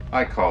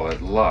I call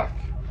it luck.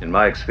 In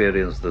my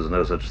experience, there's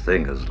no such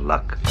thing as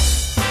luck.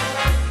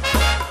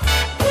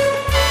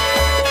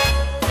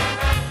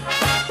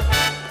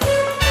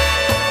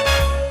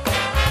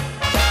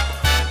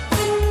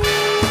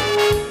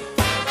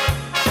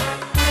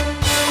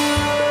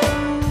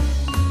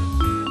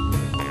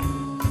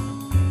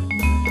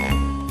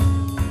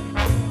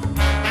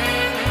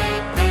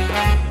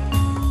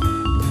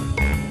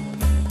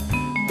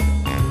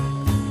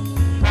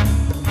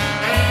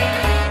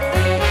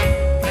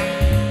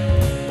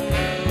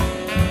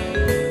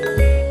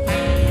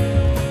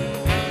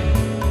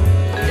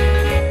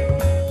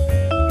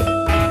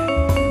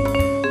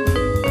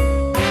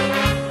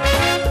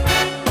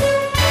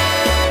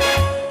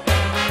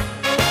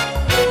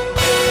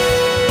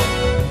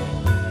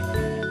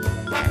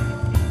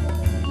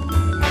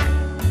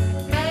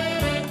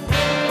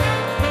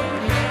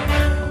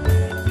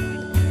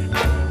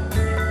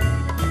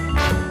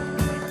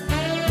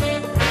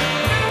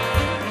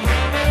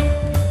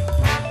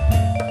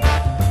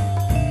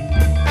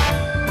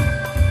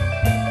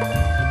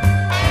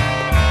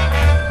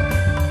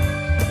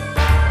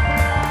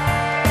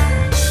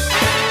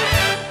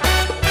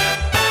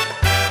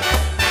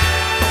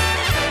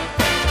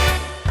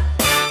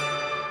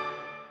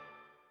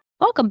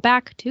 Welcome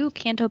back to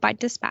Canto by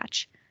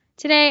Dispatch.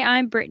 Today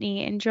I'm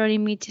Brittany, and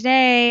joining me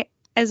today,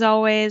 as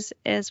always,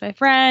 is my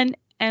friend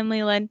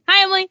Emily Lynn.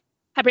 Hi, Emily.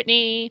 Hi,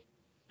 Brittany.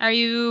 Are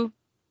you?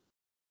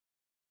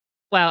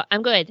 Well,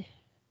 I'm good.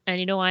 And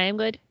you know why I'm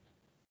good?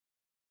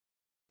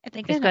 I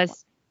think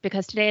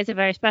because today is a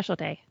very special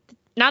day.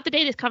 Not the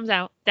day this comes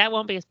out. That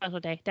won't be a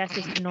special day. That's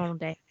just a normal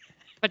day.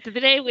 But the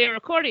day we're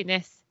recording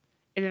this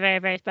is a very,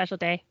 very special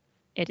day.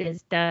 It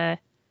is the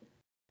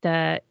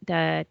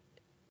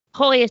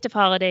holiest of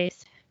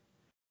holidays.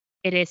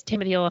 It is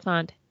Timmy the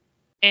Olyphant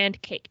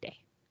and Cake Day.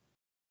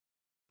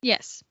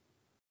 Yes.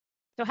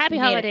 So happy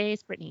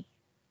holidays, Brittany.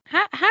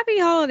 Happy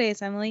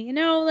holidays, Emily. You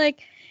know,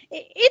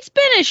 it's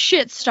been a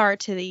shit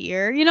start to the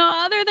year. You know,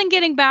 other than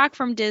getting back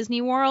from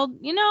Disney World,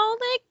 you know,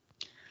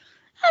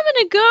 having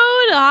to go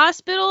to the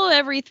hospital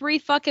every 3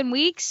 fucking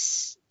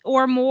weeks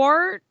or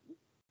more,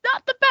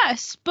 not the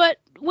best. But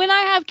when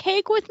I have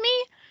cake with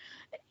me,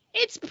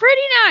 it's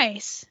pretty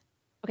nice.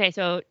 Okay,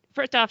 so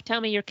first off,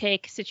 tell me your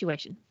cake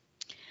situation.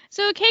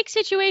 So a cake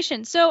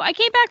situation. So I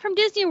came back from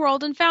Disney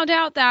World and found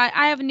out that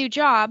I have a new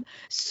job.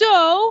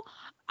 So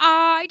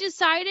I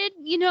decided,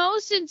 you know,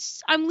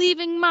 since I'm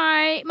leaving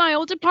my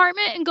old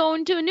department and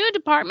going to a new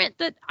department,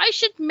 that I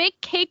should make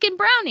cake and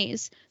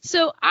brownies.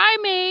 So I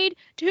made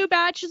 2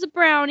 batches of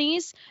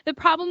brownies. The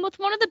problem with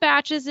one of the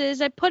batches is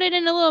I put it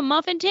in a little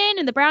muffin tin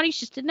and the brownies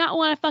just did not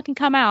want to fucking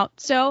come out.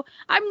 So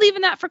I'm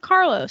leaving that for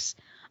Carlos.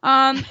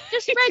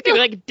 Just regular.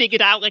 Like dig it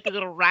out like a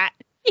little rat.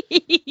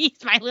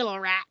 He's my little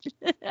rat.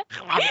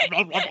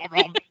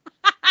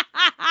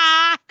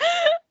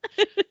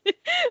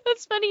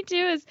 What's funny too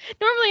is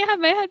normally I have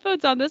my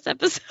headphones on this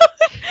episode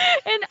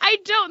and I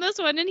don't this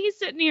one, and he's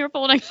sitting here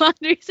folding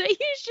laundry, so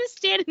he's just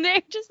standing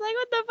there just like,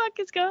 what the fuck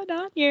is going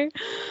on here?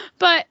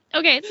 But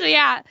okay, so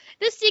yeah,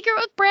 the secret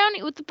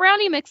with the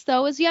brownie mix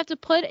though is you have to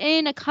put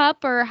in a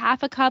cup or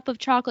half a cup of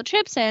chocolate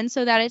chips in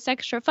so that it's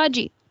extra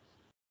fudgy.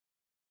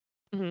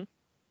 Mm-hmm.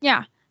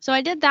 Yeah. So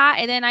I did that,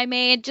 and then I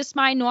made just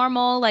my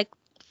normal,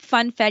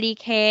 funfetti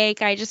cake.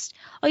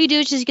 All you do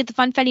is just get the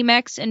funfetti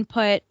mix and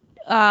put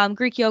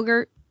Greek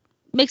yogurt,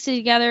 mix it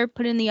together,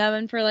 put it in the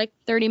oven for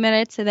 30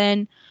 minutes, and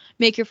then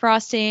make your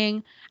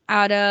frosting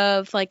out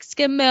of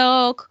skim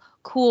milk,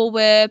 Cool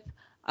Whip,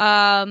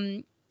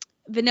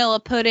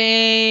 vanilla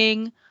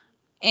pudding,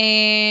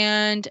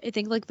 and I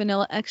think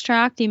vanilla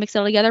extract. You mix it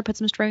all together, put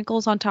some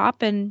sprinkles on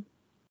top, and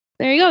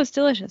there you go. It's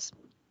delicious.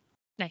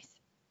 Nice.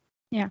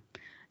 Yeah.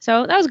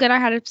 So that was good. I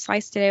had a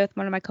slice today with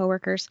one of my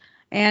coworkers,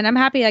 and I'm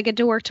happy I get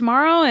to work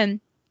tomorrow,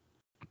 and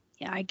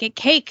yeah, I get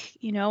cake.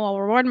 You know, I'll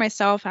reward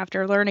myself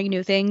after learning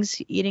new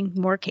things, eating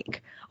more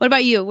cake. What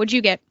about you? What'd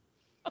you get?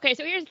 Okay,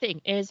 so here's the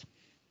thing: is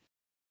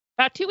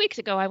about 2 weeks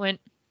ago I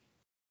went,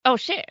 oh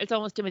shit, it's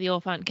almost Timothy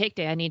Olyphant Cake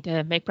Day. I need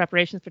to make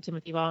preparations for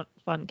Timothy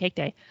Olyphant Cake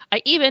Day.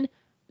 I even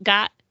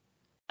got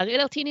a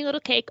little teeny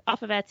little cake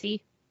off of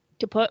Etsy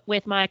to put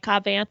with my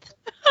Cobb Vanth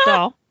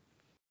doll.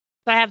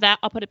 So I have that.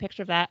 I'll put a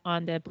picture of that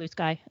on the Blue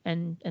Sky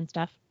and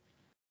stuff.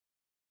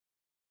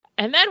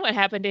 And then what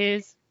happened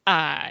is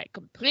I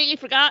completely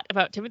forgot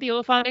about Timothy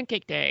Olyphant and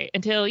Cake Day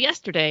until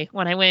yesterday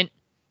when I went,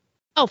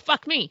 oh,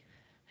 fuck me.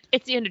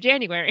 It's the end of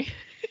January.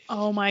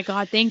 Oh, my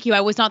God. Thank you.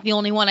 I was not the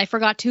only one. I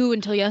forgot, too,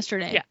 until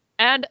yesterday. Yeah.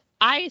 And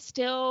I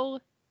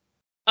still,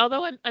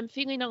 although I'm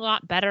feeling a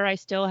lot better, I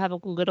still have a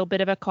little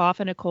bit of a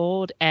cough and a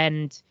cold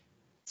and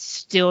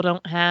still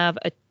don't have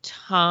a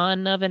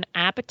ton of an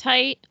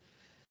appetite.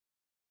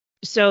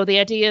 So the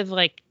idea of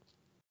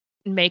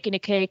making a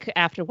cake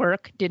after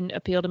work didn't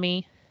appeal to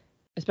me,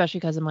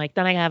 especially because I'm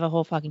then I have a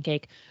whole fucking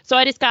cake. So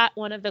I just got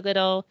one of the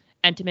little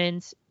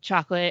Entenmann's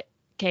chocolate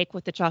cake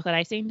with the chocolate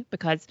icing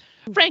because,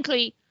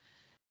 frankly,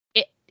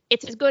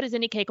 it's as good as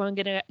any cake I'm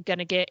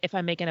gonna get if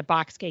I'm making a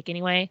box cake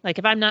anyway. Like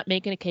if I'm not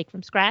making a cake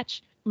from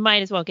scratch,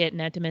 might as well get an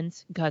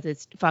Entenmann's because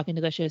it's fucking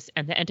delicious,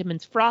 and the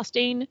Entenmann's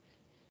frosting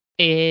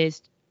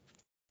is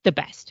the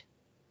best.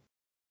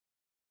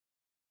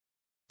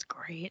 It's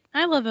great.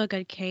 I love a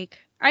good cake.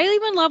 I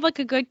even love like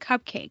a good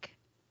cupcake.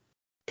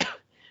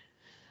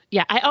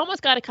 Yeah, I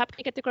almost got a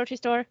cupcake at the grocery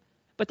store,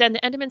 but then the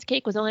Entenmann's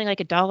cake was only like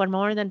 $1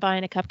 more than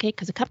buying a cupcake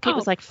because a cupcake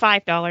was like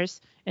 $5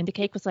 and the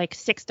cake was like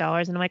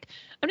 $6, and I'm like,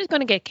 I'm just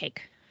gonna get a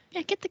cake.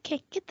 Yeah, get the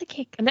cake. Get the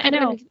cake. And the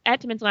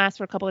Entenmann's last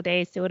for a couple of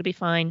days, so it'll be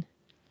fine.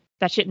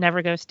 That shit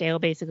never goes stale,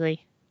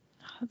 basically.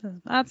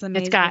 That's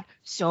amazing. It's got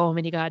so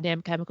many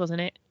goddamn chemicals in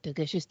it.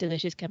 Delicious,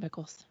 delicious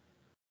chemicals.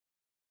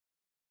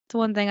 The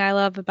one thing I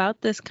love about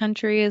this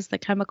country is the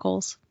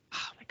chemicals.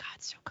 Oh my god,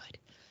 so good.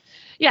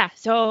 Yeah,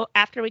 so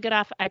after we get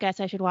off, I guess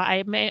I should watch.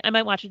 I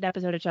might watch an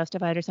episode of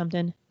Justified or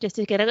something just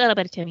to get a little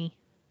bit of Timmy.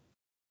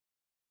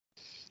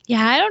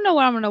 Yeah, I don't know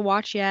what I'm gonna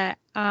watch yet.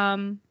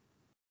 Yeah,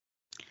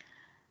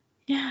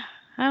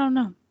 I don't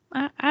know.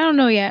 I don't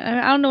know yet.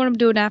 I don't know what I'm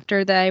doing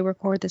after that I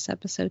record this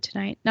episode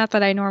tonight. Not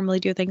that I normally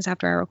do things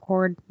after I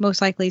record.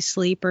 Most likely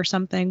sleep or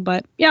something.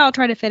 But yeah, I'll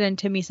try to fit in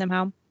Timmy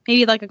somehow.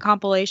 Maybe like a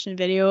compilation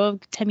video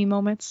of Timmy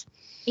moments.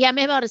 Yeah,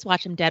 maybe I'll just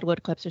watch some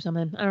Deadwood clips or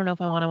something. I don't know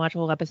if I want to watch a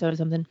whole episode or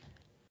something.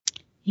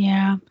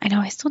 Yeah, I know.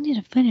 I still need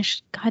to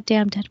finish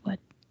goddamn Deadwood.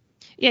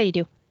 Yeah, you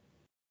do.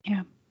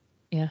 Yeah.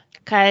 Yeah.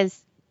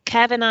 Because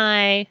Kev and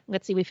I,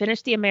 let's see, we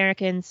finished The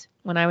Americans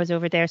when I was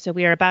over there. So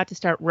we are about to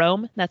start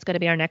Rome. That's going to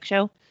be our next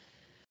show.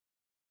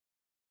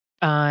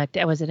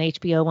 That was an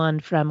HBO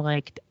one from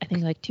I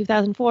think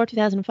 2004,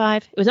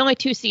 2005. It was only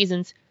 2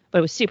 seasons, but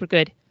it was super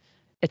good.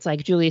 It's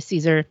like Julius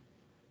Caesar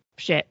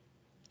shit.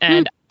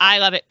 And I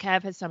love it.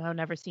 Kev has somehow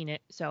never seen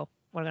it. So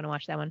we're going to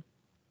watch that one.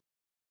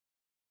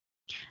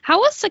 How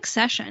was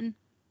Succession?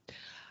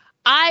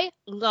 I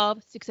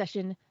love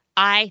Succession.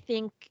 I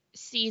think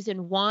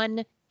season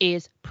 1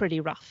 is pretty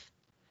rough.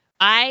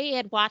 I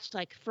had watched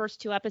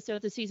first 2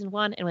 episodes of season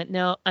 1 and went,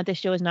 no, this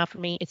show is not for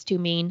me. It's too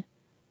mean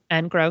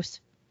and gross.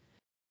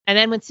 And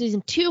then when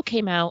season 2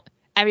 came out,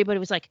 everybody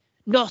was like,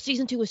 no,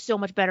 season 2 is so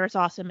much better. It's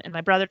awesome. And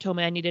my brother told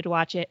me I needed to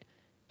watch it.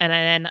 And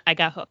then I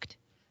got hooked.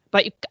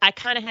 But I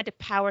kind of had to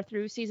power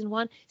through season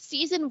 1.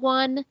 Season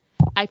 1,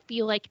 I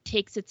feel like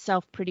takes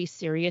itself pretty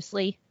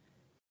seriously.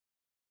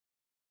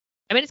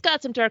 I mean, it's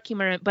got some dark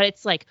humor, but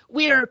it's like,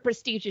 we're a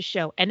prestigious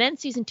show. And then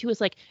season 2 is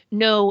like,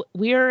 no,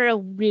 we're a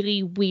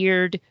really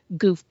weird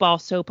goofball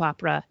soap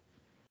opera.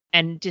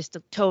 And just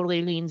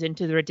totally leans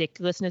into the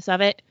ridiculousness of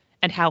it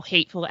and how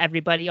hateful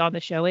everybody on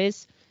the show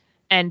is.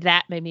 And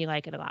that made me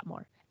like it a lot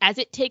more. As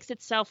it takes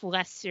itself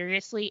less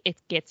seriously, it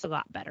gets a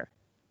lot better.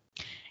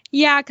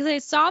 Yeah, because I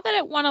saw that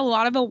it won a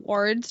lot of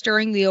awards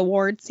during the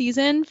award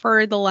season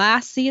for the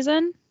last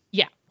season.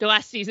 Yeah, the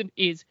last season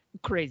is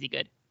crazy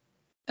good.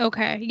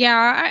 Okay,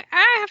 yeah,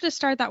 I have to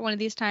start that one of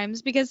these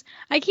times because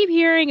I keep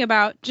hearing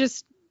about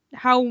just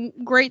how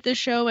great the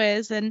show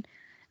is, and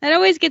that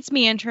always gets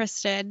me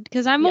interested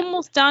because I'm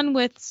almost done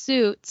with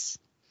Suits.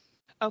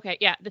 Okay,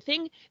 yeah, the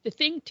thing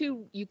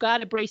too, you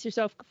gotta brace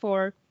yourself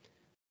for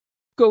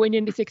going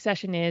into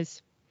Succession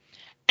is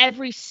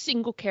every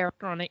single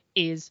character on it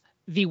is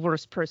the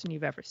worst person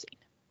you've ever seen.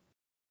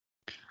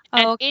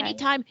 And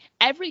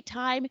every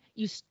time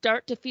you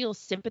start to feel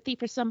sympathy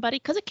for somebody,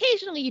 because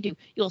occasionally you do,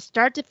 you'll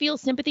start to feel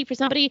sympathy for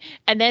somebody,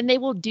 and then they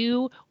will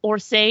do or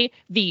say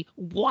the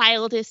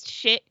wildest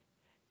shit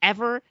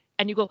ever,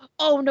 and you go,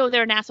 oh no,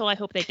 they're an asshole, I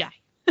hope they die.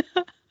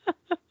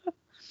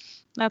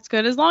 That's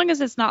good, as long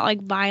as it's not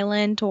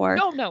violent or...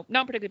 No,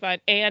 not particularly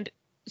violent, and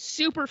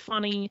super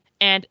funny,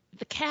 and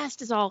the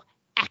cast is all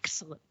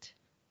excellent.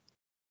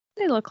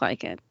 They look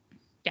like it.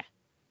 Yeah.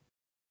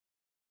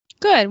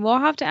 Good. Well, I'll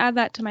have to add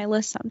that to my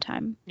list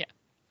sometime. Yeah.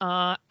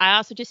 I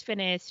also just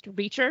finished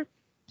Reacher,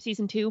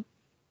 season 2.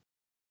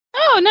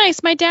 Oh,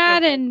 nice. My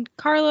dad and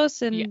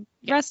Carlos and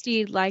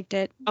Rusty liked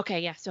it. Okay,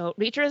 yeah. So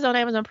Reacher is on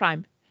Amazon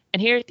Prime.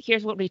 And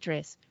here's what Reacher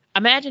is.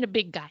 Imagine a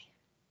big guy.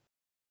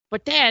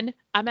 But then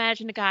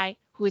imagine a guy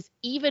who is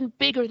even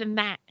bigger than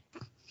that.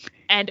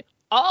 And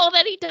all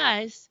that he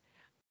does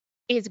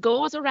is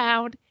goes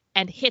around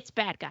and hits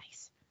bad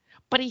guys.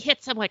 But he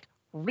hits them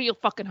real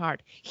fucking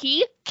hard.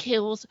 He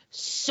kills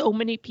so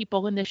many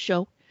people in this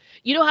show.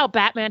 You know how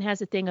Batman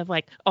has a thing of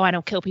oh, I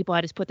don't kill people,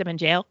 I just put them in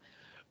jail?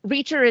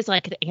 Reacher is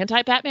the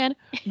anti-Batman.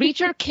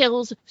 Reacher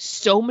kills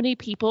so many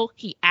people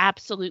he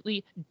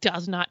absolutely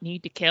does not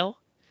need to kill.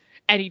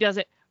 And he does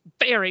it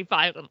very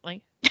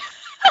violently.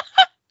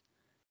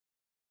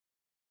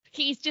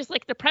 He's just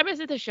the premise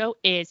of the show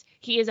is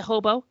he is a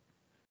hobo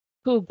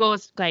who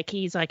goes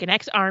he's an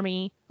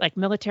ex-army,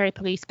 military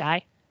police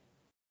guy.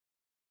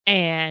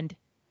 And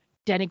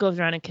then he goes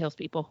around and kills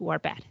people who are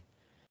bad.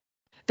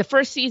 The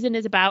first season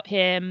is about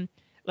him,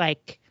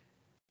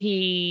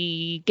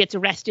 he gets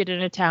arrested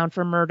in a town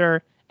for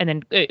murder, and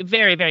then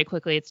very, very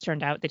quickly it's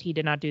turned out that he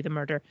did not do the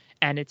murder,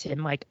 and it's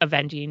him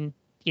avenging,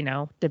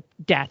 the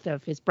death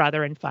of his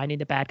brother and finding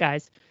the bad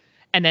guys.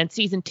 And then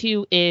season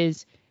 2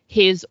 is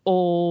his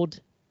old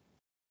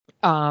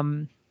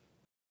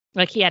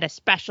Like, he had a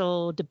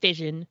special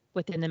division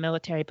within the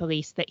military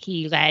police that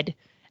he led,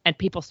 and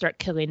people start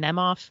killing them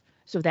off.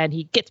 So then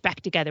he gets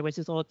back together with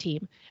his old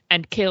team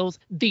and kills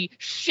the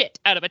shit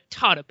out of a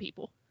ton of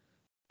people.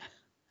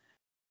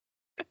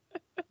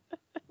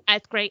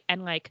 That's great.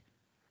 And, like,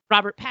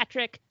 Robert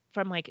Patrick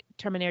from, like,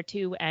 Terminator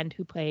 2 and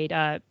who played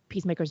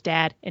Peacemaker's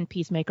dad in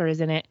Peacemaker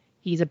is in it.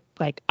 He's,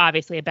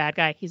 obviously a bad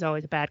guy. He's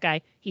always a bad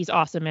guy. He's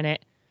awesome in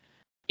it.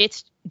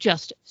 It's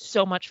just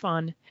so much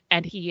fun.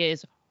 And he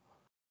is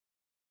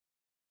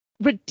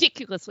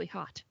ridiculously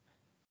hot.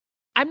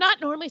 I'm not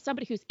normally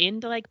somebody who's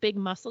into, like, big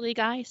muscly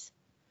guys,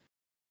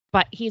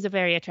 but he's a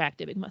very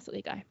attractive big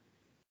muscly guy.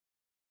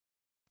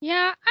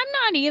 Yeah, I'm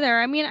not either.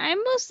 I mean,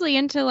 I'm mostly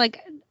into, like,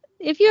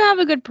 if you have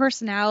a good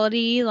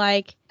personality,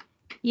 like,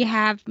 you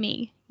have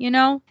me, you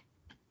know?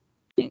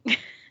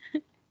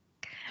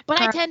 But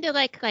I tend to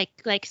like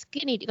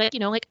skinny, like, you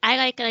know, like, I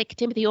like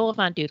Timothy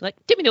Olyphant dude. Like,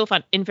 Timothy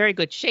Olyphant in very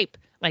good shape.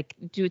 Like,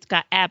 dude's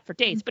got ab for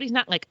days, but he's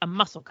not like a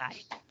muscle guy.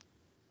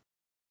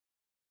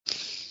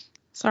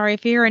 Sorry,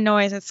 if you hear a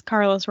noise, it's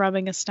Carlos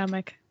rubbing his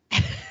stomach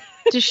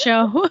to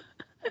show.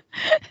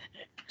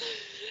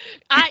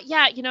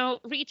 Yeah, you know,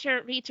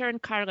 Reacher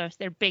and Carlos,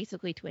 they're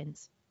basically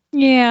twins.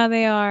 Yeah,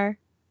 they are.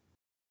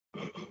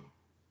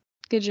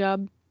 Good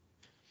job.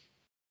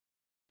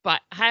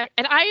 But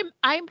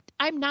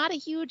I'm not a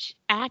huge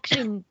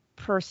action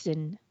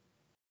person.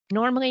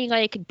 Normally,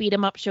 like, beat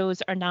 'em up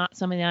shows are not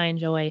something that I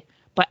enjoy,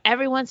 but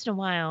every once in a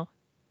while,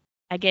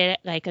 I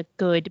get like a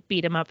good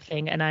beat 'em up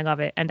thing, and I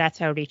love it, and that's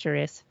how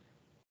Reacher is.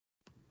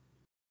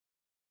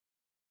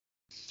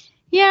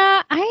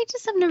 Yeah, I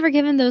just have never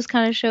given those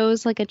kind of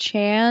shows like a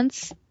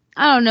chance.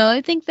 I don't know.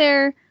 I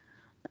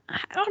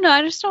don't know.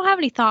 I just don't have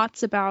any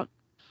thoughts about.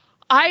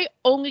 I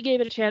only gave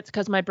it a chance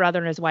because my brother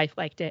and his wife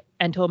liked it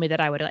and told me that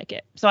I would like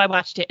it. So I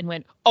watched it and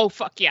went, oh,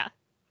 fuck yeah.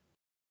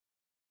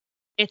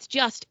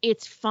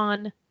 It's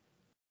fun.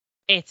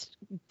 It's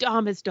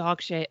dumb as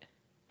dog shit.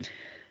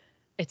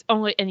 It's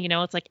only, and, you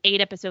know, it's like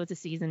 8 episodes a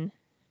season.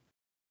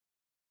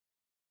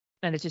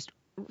 And it's just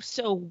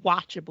so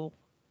watchable.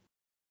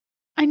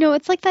 I know,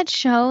 it's like that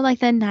show, like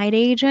The Night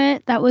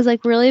Agent, that was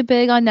like really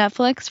big on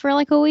Netflix for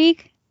like a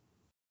week.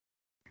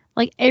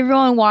 Like,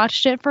 everyone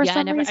watched it for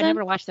some reason. I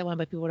never watched that one,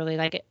 but people really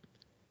like it.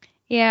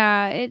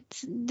 Yeah,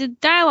 the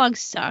dialogue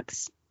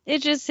sucks.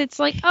 It's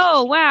like,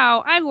 oh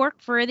wow, I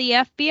work for the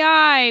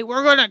FBI.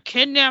 We're gonna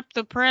kidnap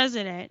the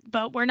president,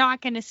 but we're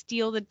not gonna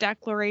steal the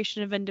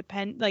Declaration of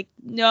Independence. Like,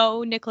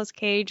 no, Nicolas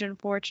Cage,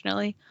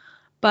 unfortunately.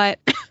 But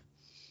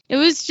it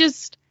was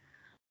just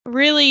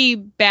really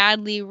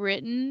badly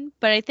written.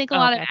 But I think a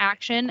lot of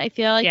action. I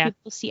feel like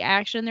people see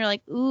action, they're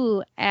like,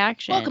 ooh,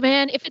 action. Look,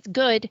 man, if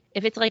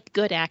it's like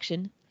good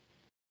action.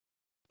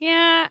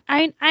 Yeah,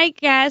 I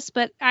guess,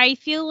 but I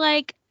feel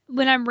like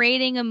when I'm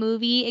rating a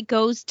movie, it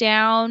goes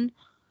down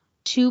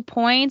 2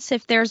 points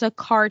if there's a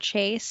car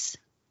chase.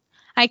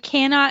 I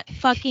cannot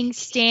fucking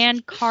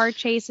stand car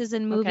chases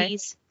in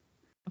movies.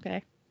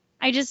 Okay.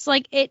 I just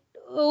like it.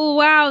 Oh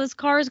wow, this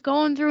car is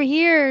going through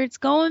here. It's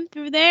going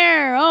through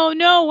there. Oh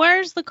no,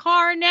 where's the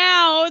car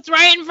now? It's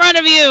right in front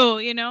of you.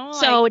 You know.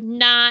 So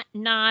not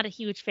a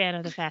huge fan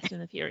of the Fast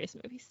and the Furious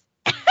movies.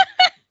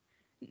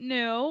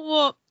 No,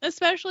 well,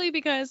 especially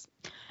because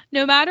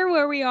no matter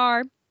where we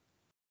are,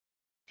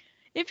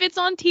 if it's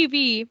on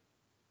TV,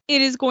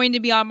 it is going to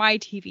be on my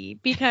TV,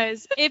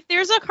 because if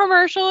there's a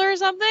commercial or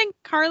something,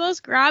 Carlos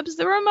grabs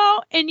the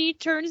remote and he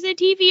turns the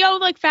TV on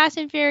like Fast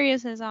and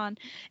Furious is on.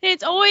 And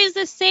it's always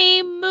the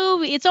same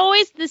movie. It's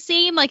always the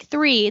same, like,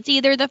 3. It's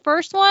either the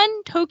first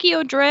one,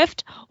 Tokyo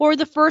Drift, or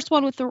the first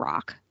one with The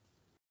Rock.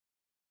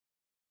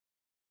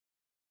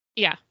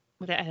 Yeah.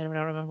 I don't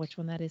remember which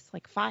one that is.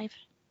 Like 5?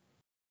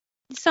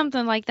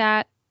 Something like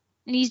that.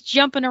 And he's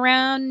jumping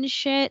around and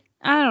shit.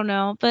 I don't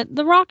know. But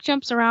The Rock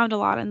jumps around a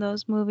lot in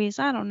those movies.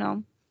 I don't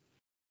know.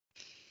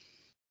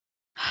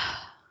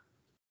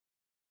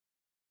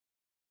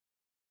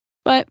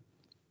 But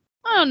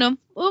I don't know.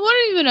 Well, what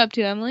have you been up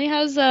to, Emily?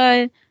 How's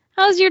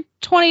your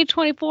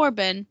 2024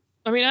 been?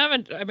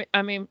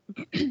 I mean,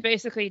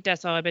 basically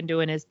that's all I've been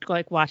doing is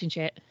like watching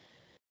shit.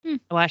 I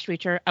watched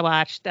Reacher. I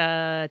watched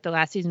the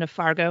last season of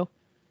Fargo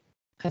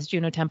because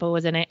Juno Temple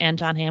was in it and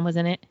John Hamm was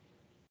in it.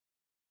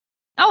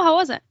 Oh, how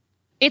was it?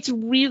 It's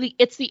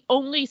the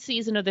only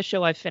season of the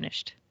show I've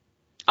finished.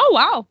 Oh,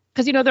 wow.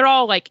 Because, you know, they're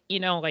all like, you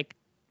know, like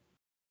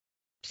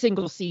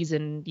single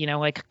season, you know,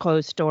 like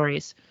closed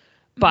stories.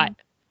 But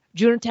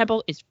Juno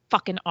Temple is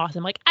fucking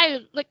awesome. Like,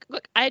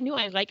 I knew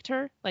I liked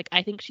her. Like,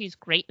 I think she's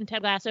great in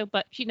Ted Lasso,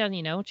 but she doesn't,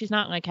 you know, she's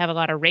not like have a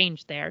lot of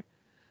range there.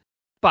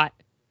 But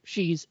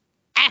she's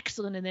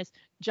excellent in this.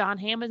 John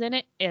Hamm is in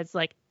it as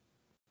like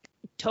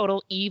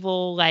total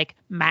evil, like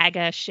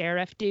MAGA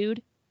sheriff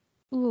dude.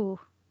 Ooh.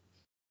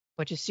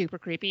 Which is super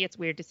creepy. It's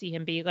weird to see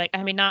him be like,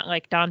 I mean, not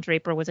like Don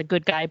Draper was a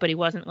good guy, but he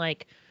wasn't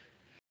like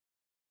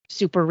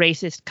super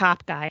racist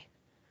cop guy.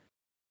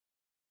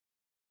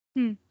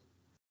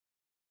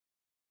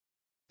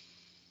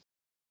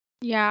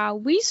 Yeah,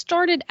 we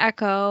started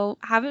Echo.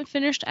 Haven't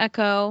finished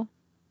Echo.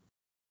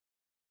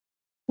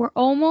 We're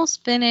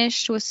almost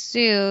finished with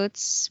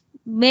Suits.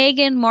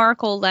 Meghan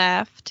Markle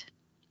left.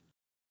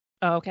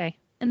 Oh, okay.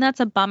 And that's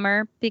a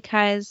bummer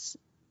because,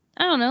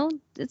 I don't know,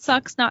 it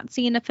sucks not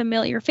seeing a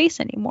familiar face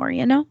anymore,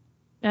 you know?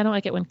 I don't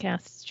like it when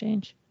casts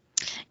change.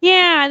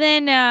 Yeah,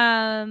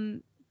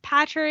 then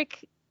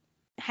Patrick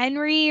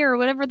Henry or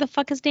whatever the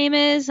fuck his name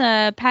is,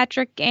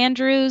 Patrick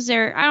Andrews,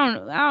 or I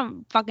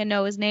don't fucking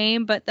know his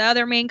name, but the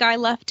other main guy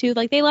left too.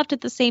 Like, they left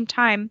at the same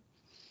time,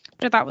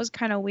 which I thought was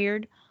kind of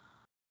weird.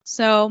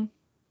 So,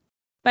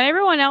 but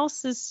everyone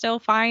else is still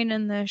fine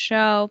in the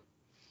show.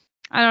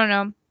 I don't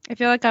know. I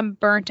feel like I'm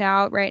burnt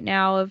out right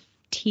now of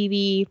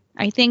TV.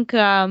 I think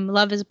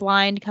Love is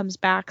Blind comes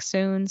back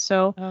soon,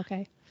 so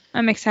Okay.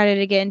 I'm excited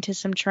to get into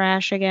some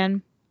trash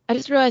again. I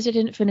just realized I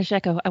didn't finish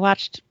Echo. I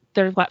watched,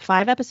 there's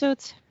 5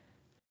 episodes?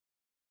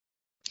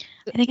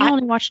 I think I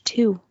only watched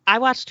 2. I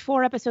watched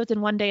 4 episodes in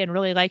one day and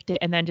really liked it,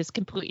 and then just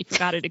completely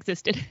forgot it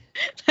existed.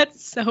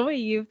 That's so a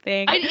you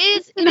thing. It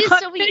is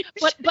so weird.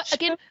 But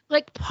again,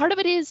 like, part of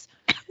it is,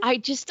 I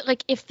just,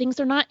 like, if things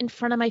are not in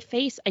front of my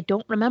face, I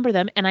don't remember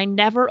them, and I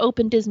never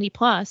open Disney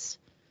Plus.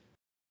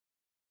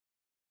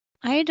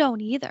 I don't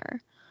either.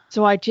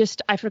 So I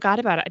forgot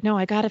about it. No,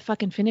 I gotta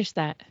fucking finish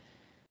that.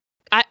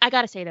 I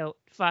gotta say, though,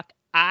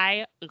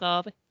 I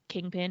love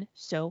Kingpin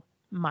so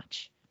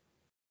much.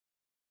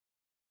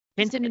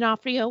 Vincent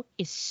D'Onofrio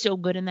is so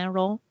good in that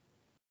role.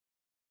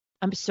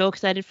 I'm so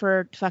excited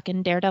for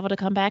fucking Daredevil to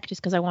come back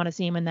just because I want to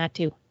see him in that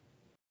too.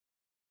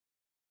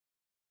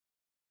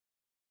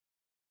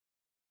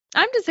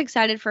 I'm just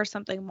excited for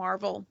something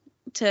Marvel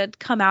to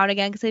come out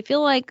again because I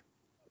feel like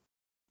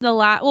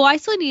I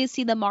still need to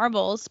see the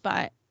Marvels,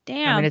 but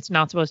damn. I mean, it's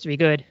not supposed to be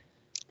good.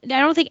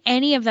 I don't think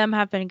any of them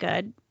have been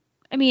good.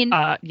 I mean,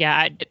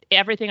 yeah,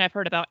 everything I've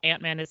heard about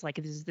Ant-Man is like,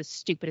 this is the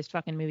stupidest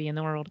fucking movie in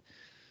the world.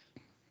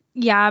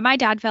 Yeah, my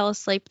dad fell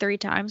asleep 3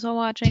 times while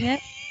watching it.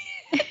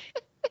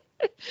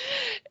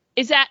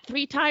 Is that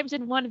 3 times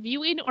in one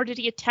viewing, or did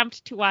he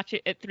attempt to watch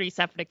it at 3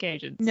 separate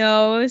occasions?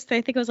 No, I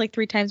think it was like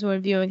 3 times in one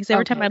viewing because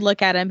every time I'd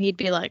look at him, he'd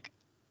be like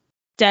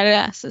dead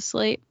ass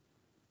asleep.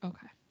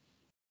 Okay.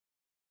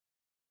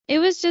 It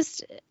was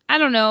just, I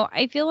don't know.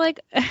 I feel like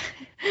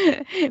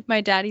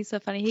my dad, he's so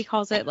funny. He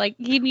calls it like,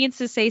 he means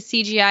to say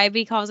CGI, but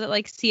he calls it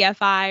like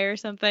CFI or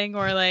something,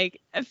 or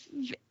like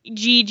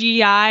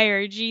GGI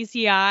or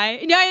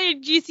GCI. No,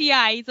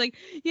 GCI. He's like,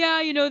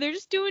 yeah, they're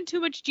just doing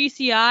too much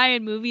GCI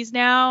in movies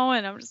now.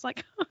 And I'm just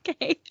like,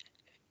 okay.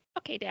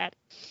 Okay, Dad.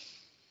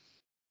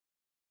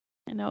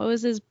 I know it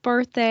was his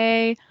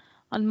birthday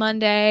on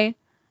Monday.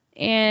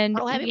 And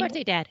happy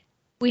birthday, Dad.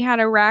 We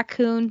had a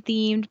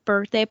raccoon-themed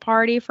birthday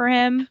party for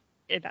him.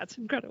 Yeah, that's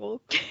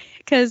incredible.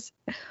 Because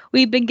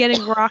we've been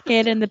getting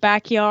Rocket in the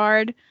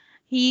backyard.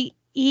 He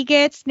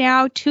gets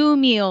now 2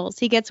 meals.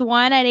 He gets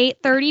one at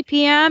 8:30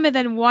 p.m. and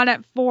then one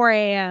at 4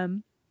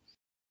 a.m.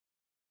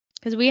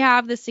 Because we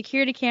have the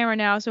security camera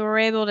now, so we're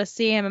able to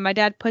see him. And my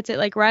dad puts it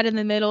like right in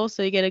the middle,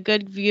 so you get a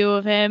good view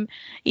of him.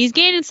 He's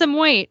gaining some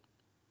weight.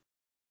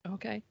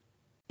 Okay.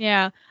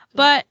 Yeah.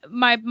 But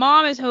my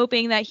mom is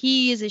hoping that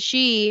he is a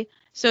she,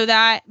 so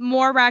that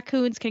more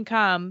raccoons can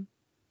come,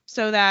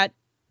 so that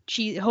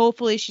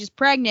hopefully she's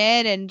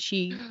pregnant and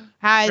she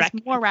has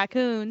more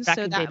raccoons,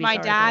 so that my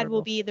dad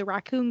will be the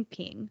raccoon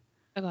king.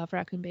 I love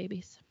raccoon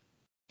babies.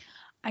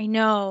 I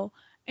know.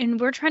 And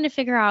we're trying to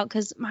figure out,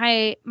 because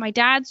my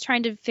dad's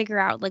trying to figure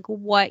out like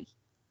what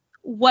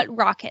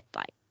Rocket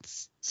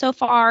likes. So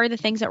far, the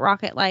things that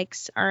Rocket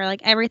likes are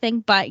like everything,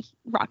 but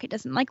Rocket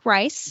doesn't like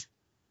rice.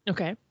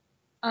 Okay.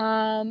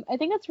 I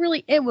think that's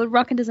really it. What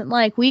Rocket doesn't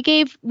like. We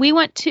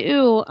went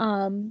to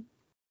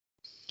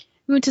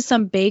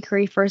some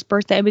bakery for his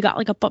birthday. We got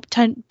like a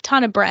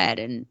ton of bread,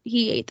 and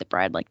he ate the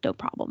bread like no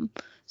problem.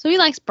 So he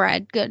likes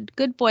bread.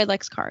 Good boy,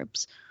 likes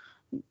carbs.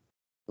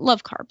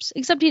 Love carbs.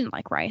 Except he didn't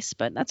like rice,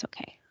 but that's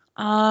okay.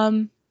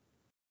 I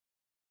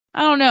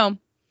don't know.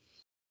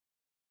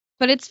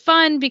 But it's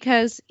fun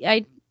because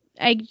I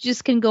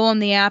just can go on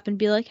the app and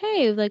be like,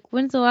 hey, like,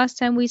 when's the last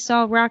time we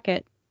saw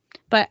Rocket?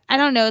 But I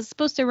don't know. It's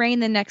supposed to rain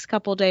the next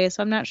couple days,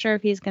 so I'm not sure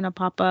if he's going to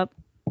pop up.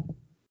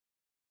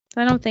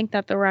 I don't think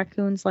that the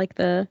raccoons like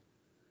the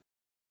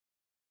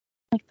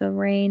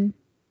rain.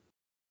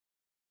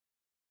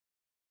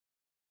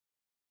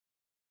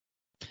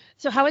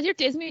 So how was your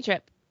Disney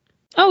trip?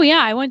 Oh, yeah.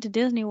 I went to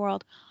Disney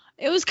World.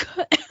 It was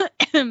good.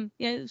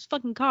 Yeah, this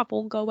fucking cop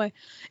won't go away.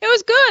 It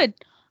was good.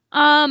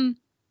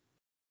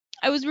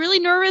 I was really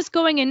nervous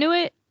going into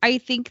it. I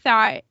think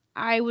that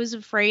I was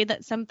afraid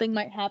that something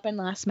might happen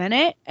last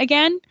minute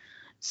again.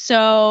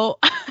 So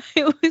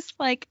it was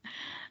like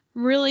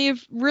really,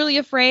 really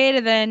afraid.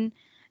 And then,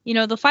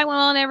 the fight went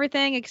well and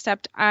everything,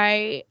 except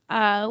I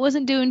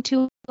wasn't doing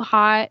too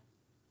hot.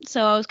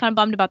 So I was kind of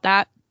bummed about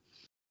that.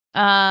 But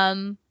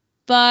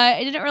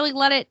I didn't really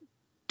let it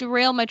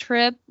derail my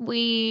trip.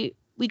 We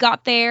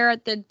got there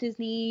at the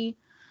Disney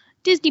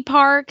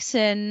parks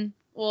and,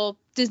 well,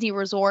 Disney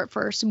Resort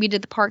first. We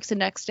did the parks the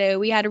next day.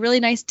 We had a really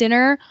nice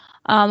dinner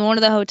in one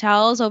of the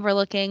hotels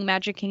overlooking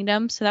Magic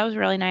Kingdom, so that was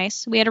really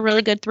nice. We had a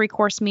really good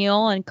 3-course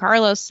meal, and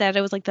Carlos said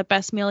it was like the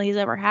best meal he's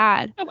ever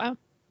had. Oh, wow.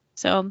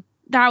 So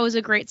that was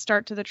a great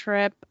start to the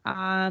trip.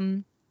 Yeah,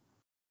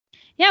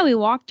 we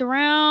walked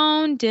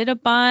around, did a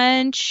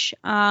bunch.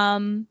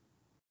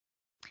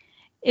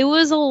 It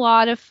was a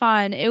lot of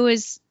fun. It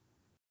was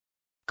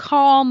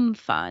calm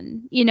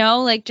fun,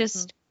 like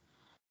just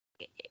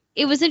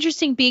it was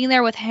interesting being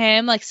there with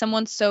him, like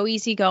someone so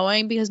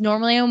easygoing, because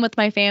normally I'm with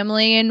my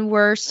family and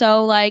we're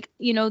so like,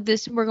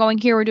 this, we're going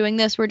here, we're doing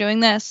this, we're doing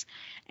this.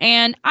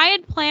 And I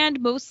had planned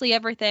mostly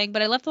everything,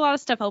 but I left a lot of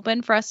stuff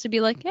open for us to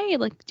be like, hey,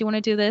 like, do you want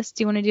to do this?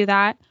 Do you want to do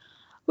that?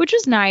 Which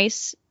was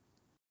nice.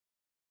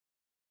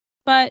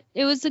 But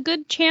it was a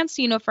good chance,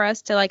 for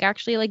us to like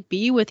actually like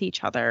be with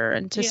each other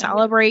and to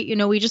celebrate.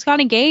 We just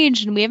got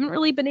engaged and we haven't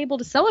really been able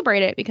to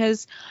celebrate it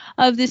because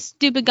of this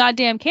stupid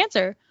goddamn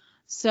cancer.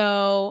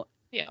 So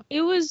yeah,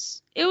 it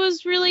was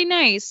really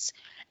nice.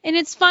 And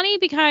it's funny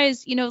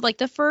because, like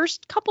the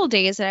first couple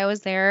days that I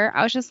was there,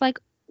 I was just like,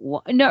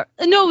 no,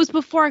 it was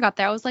before I got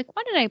there. I was like,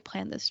 why did I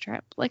plan this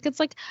trip? Like, it's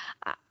like,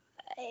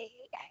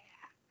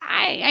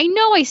 I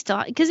know I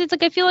still, because it's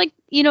like I feel like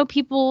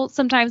people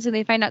sometimes when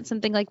they find out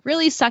something like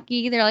really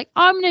sucky, they're like,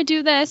 oh, I'm gonna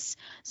do this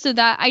so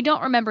that I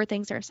don't remember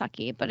things that are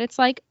sucky. But it's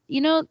like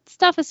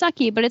stuff is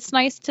sucky, but it's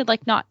nice to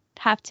like not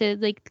have to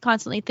like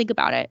constantly think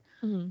about it.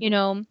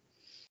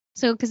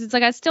 So because it's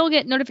like I still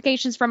get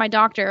notifications from my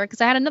doctor because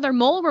I had another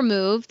mole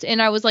removed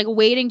and I was like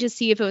waiting to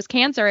see if it was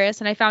cancerous,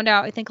 and I found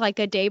out I think like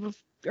a day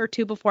or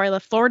two before I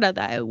left Florida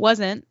that it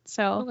wasn't.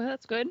 So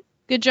that's good.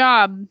 Good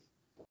job.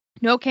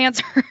 No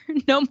cancer,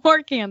 no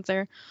more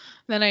cancer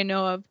that I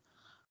know of.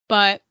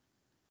 But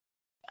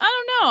I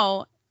don't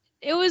know.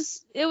 It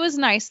was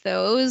nice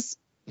though.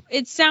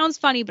 It sounds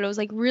funny, but it was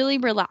like really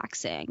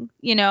relaxing,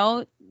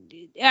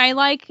 I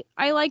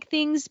like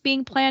things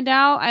being planned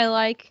out. I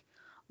like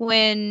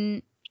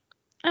when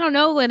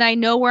when I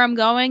know where I'm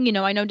going,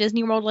 I know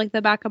Disney World like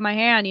the back of my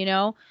hand,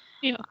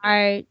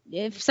 Yeah.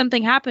 If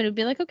something happened, it'd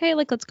be like, okay,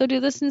 like let's go do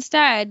this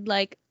instead.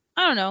 Like,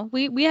 I don't know.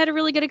 We had a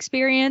really good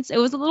experience. It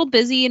was a little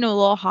busy and a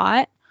little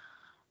hot.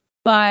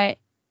 But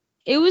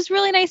it was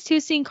really nice too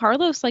seeing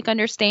Carlos like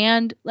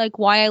understand like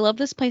why I love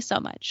this place so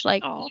much.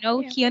 Like,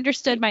 he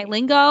understood my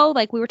lingo.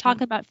 Like we were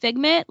talking about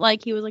Figment,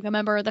 like he was like a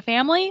member of the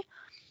family.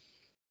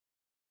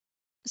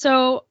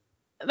 So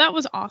that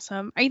was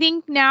awesome. I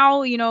think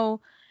now,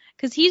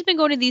 because he's been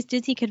going to these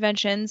Disney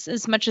conventions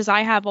as much as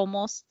I have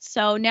almost.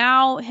 So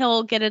now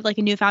he'll get like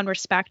a newfound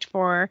respect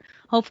for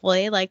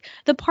hopefully like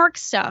the park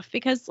stuff,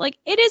 because like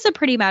it is a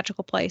pretty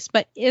magical place.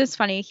 But it was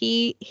funny.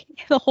 He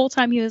the whole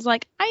time he was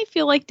like, I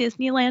feel like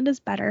Disneyland is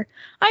better.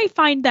 I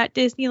find that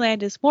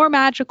Disneyland is more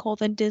magical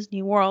than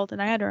Disney World.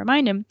 And I had to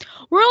remind him,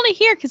 we're only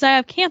here because I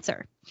have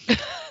cancer.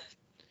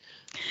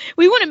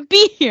 We wouldn't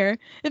be here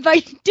if I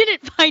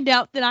didn't find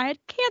out that I had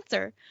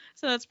cancer.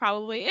 So that's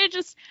probably it.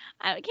 Just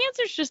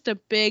cancer's just a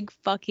big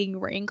fucking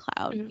rain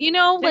cloud,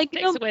 It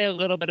takes away a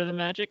little bit of the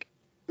magic.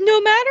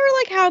 No matter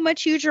like how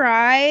much you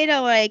try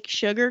to like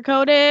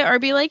sugarcoat it or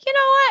be like, you know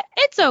what,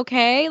 it's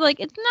okay. Like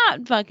it's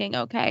not fucking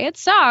okay. It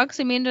sucks.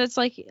 I mean, it's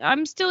like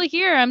I'm still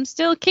here. I'm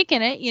still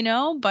kicking it,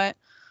 But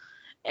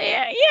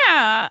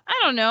yeah, I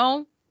don't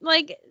know.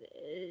 Like,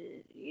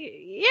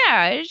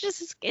 yeah,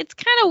 it's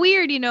kind of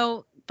weird,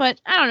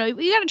 But I don't know.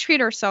 We got to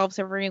treat ourselves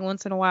every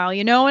once in a while,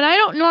 And I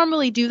don't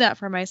normally do that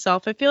for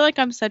myself. I feel like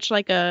I'm such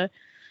like I'm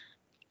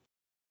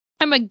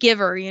a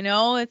giver,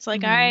 It's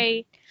like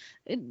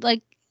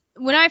like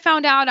when I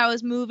found out I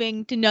was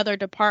moving to another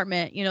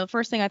department,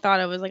 first thing I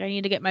thought of was like I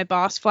need to get my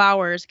boss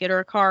flowers, get her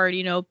a card,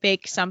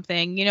 bake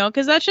something,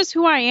 because that's just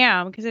who I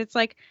am. Because it's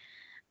like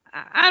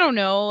I don't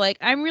know, like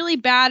I'm really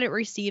bad at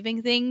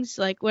receiving things.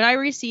 Like when I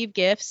receive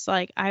gifts,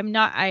 like I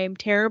am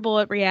terrible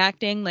at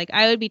reacting. Like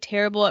I would be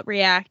terrible at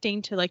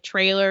reacting to like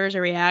trailers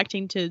or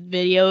reacting to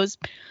videos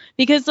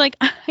because like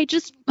I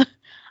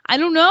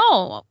don't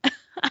know.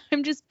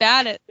 I'm just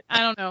bad at, I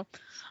don't know.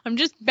 I'm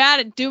just bad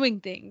at doing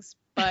things,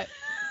 but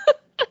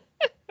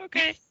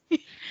okay.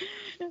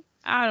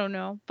 I don't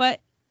know,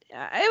 but it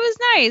was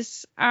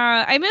nice.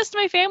 I missed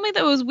my family.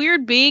 That was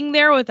weird being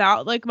there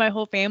without like my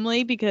whole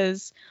family,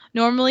 because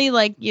normally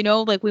like,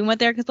 like we went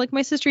there because like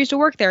my sister used to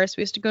work there, so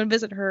we used to go and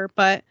visit her.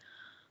 But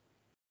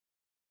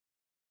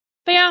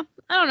yeah,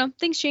 I don't know.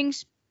 Things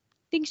change,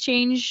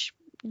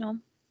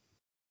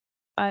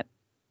 but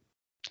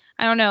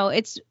I don't know.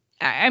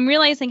 I'm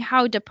realizing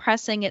how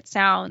depressing it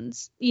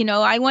sounds.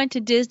 I went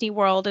to Disney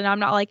World and I'm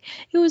not like,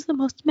 it was the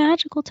most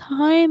magical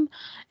time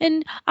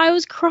and I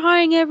was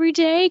crying every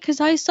day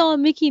because I saw a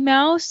Mickey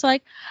Mouse.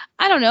 Like,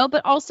 I don't know.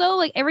 But also,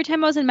 like, every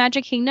time I was in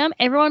Magic Kingdom,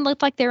 everyone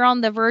looked like they were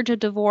on the verge of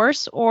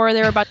divorce or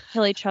they were about to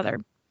kill each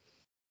other.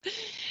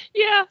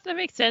 Yeah, that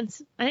makes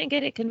sense. I think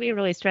it can be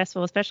really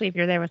stressful, especially if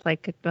you're there with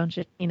like a bunch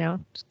of,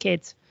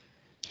 kids.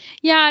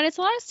 Yeah, and it's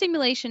a lot of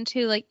stimulation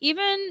too, like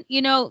even,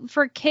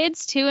 for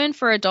kids too and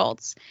for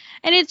adults.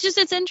 And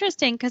it's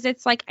interesting because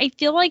it's like I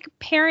feel like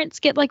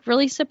parents get like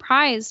really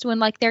surprised when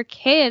like their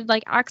kid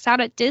like acts out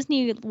at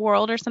Disney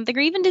World or something,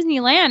 or even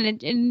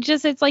Disneyland, and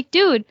just it's like,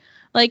 dude,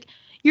 like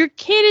your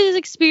kid is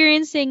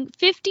experiencing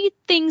 50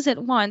 things at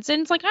once.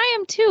 And it's like, I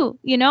am too,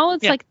 you know?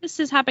 It's like, this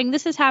is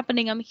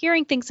happening. I'm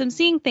hearing things, I'm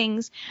seeing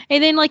things.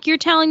 And then like, you're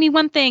telling me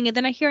one thing and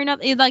then I hear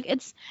another. Like,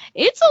 it's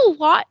a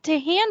lot to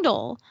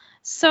handle.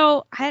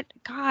 So I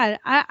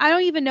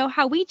don't even know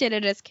how we did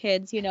it as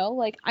kids, you know?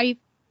 Like, I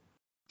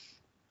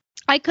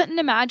couldn't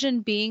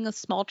imagine being a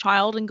small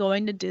child and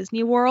going to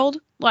Disney World.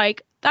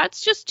 Like,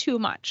 that's just too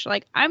much.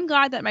 Like, I'm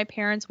glad that my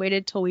parents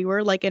waited till we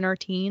were like in our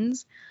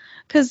teens.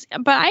 But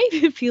I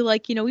even feel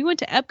like, you know, we went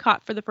to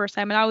Epcot for the first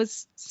time and I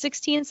was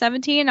 16,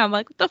 17. I'm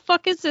like, what the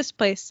fuck is this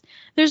place?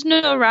 There's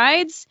no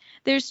rides.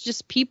 There's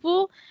just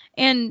people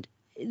and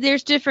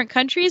there's different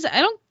countries.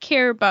 I don't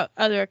care about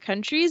other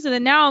countries. And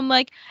then now I'm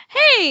like,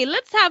 hey,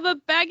 let's have a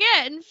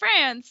baguette in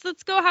France.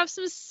 Let's go have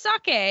some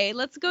sake.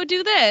 Let's go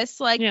do this.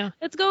 Like,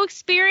 let's go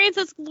experience.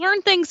 Let's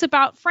learn things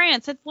about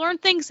France. Let's learn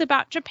things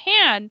about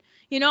Japan.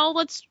 You know,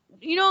 let's,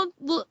 you know,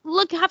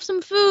 look, have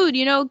some food,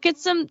 you know,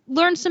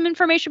 learn some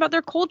information about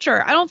their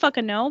culture. I don't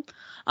fucking know.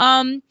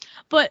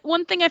 But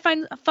one thing I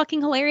find fucking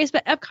hilarious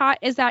about Epcot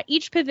is that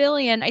each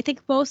pavilion, I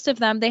think most of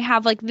them, they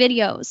have like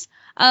videos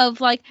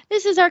of like,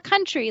 this is our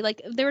country.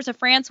 Like there was a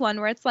France one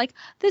where it's like,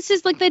 this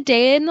is like the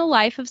day in the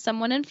life of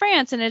someone in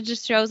France. And it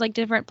just shows like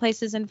different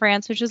places in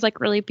France, which is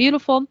like really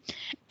beautiful.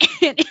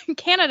 And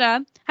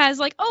Canada has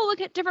like, oh,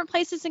 look at different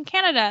places in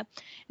Canada.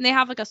 And they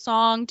have like a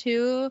song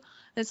too.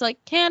 It's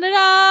like,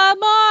 Canada,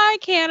 my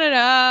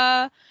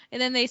Canada. And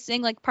then they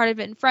sing like part of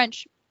it in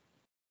French.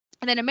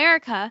 And then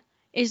America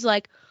is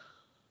like,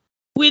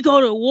 we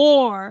go to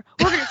war.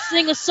 We're going to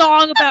sing a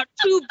song about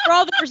two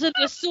brothers in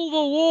the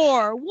Civil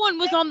War. One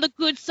was on the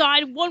good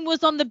side, one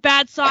was on the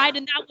bad side,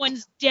 and that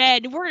one's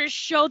dead. We're going to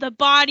show the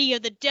body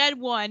of the dead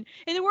one.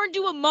 And then we're going to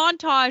do a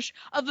montage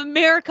of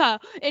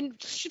America and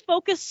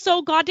focus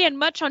so goddamn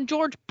much on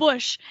George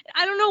Bush.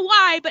 I don't know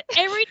why, but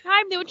every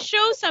time they would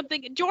show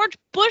something, George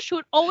Bush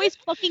would always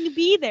fucking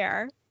be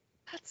there.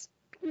 That's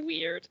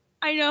weird.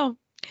 I know.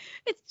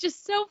 It's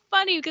just so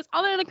funny because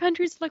all the other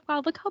countries are like,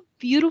 wow, look how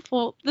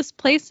beautiful this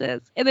place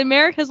is. And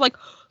America's like,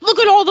 look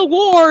at all the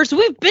wars.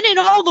 We've been in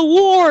all the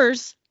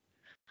wars.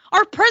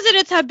 Our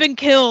presidents have been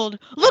killed.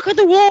 Look at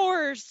the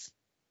wars.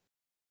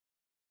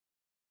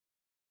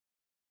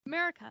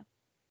 America.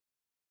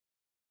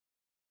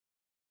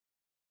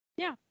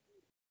 Yeah.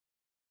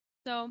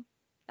 So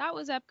that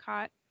was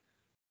Epcot.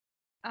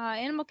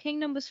 Animal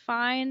Kingdom was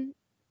fine.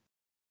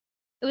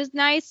 It was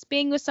nice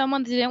being with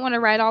someone that didn't want to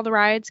ride all the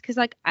rides because,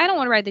 like, I don't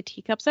want to ride the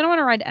teacups. I don't want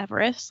to ride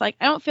Everest. Like,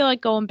 I don't feel like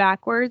going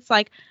backwards.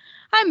 Like,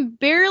 I'm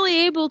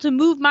barely able to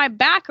move my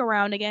back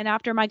around again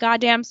after my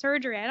goddamn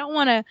surgery. I don't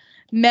want to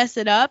mess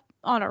it up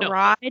on a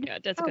ride. Yeah,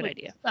 that's a good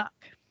idea. Suck.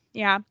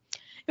 Yeah.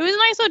 It was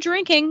nice, though,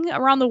 drinking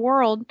around the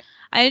world.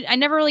 I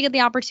never really get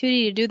the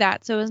opportunity to do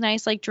that. So it was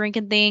nice, like,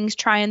 drinking things,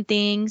 trying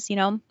things, you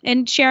know,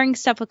 and sharing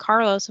stuff with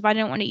Carlos. If I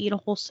didn't want to eat a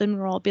whole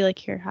cinnamon roll, I'd be like,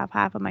 here, have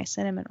half of my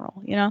cinnamon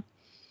roll, you know?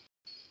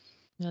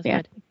 That's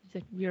good. He's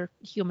like your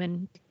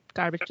human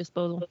garbage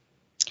disposal.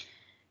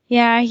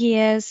 Yeah, he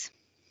is.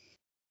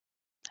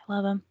 I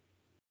love him.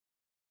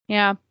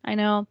 Yeah, I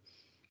know.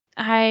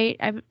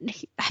 I've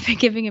been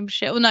giving him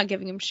shit. Well, not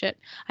giving him shit.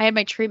 I had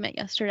my treatment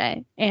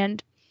yesterday,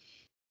 and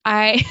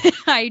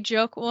I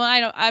joke.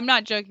 Well, I'm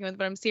not joking with,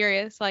 but I'm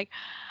serious. Like,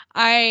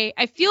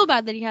 I feel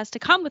bad that he has to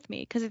come with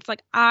me because it's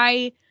like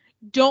I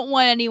don't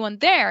want anyone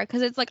there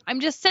because it's like I'm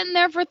just sitting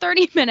there for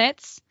 30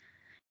 minutes.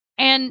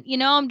 And, you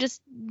know, I'm just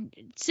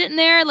sitting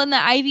there letting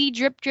the IV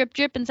drip, drip,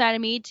 drip inside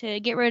of me to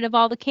get rid of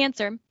all the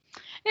cancer. And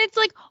it's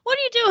like, what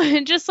are you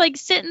doing? Just like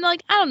sitting,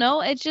 like, I don't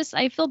know. It's just,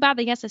 I feel bad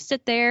that he has to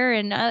sit there.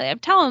 And I'm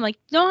telling him, like,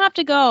 you don't have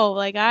to go.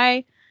 Like,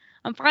 I'm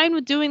fine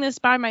with doing this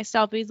by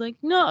myself. But he's like,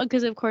 no,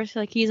 because of course,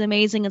 like, he's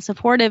amazing and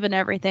supportive and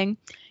everything.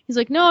 He's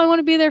like, no, I want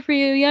to be there for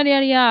you, yada,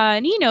 yada, yada.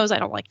 And he knows I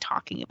don't like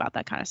talking about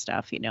that kind of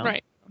stuff, you know?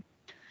 Right.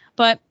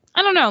 But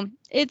I don't know.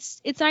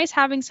 It's nice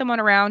having someone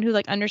around who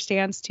like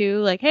understands too.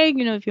 Like, hey,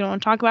 you know, if you don't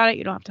want to talk about it,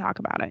 you don't have to talk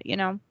about it, you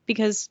know,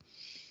 because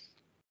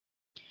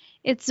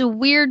it's a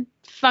weird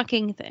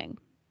fucking thing.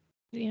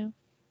 Yeah.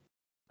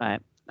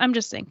 But I'm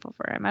just thankful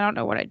for him. I don't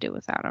know what I'd do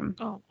without him.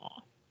 Oh,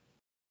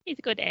 he's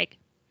a good egg.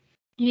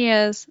 He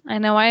is. I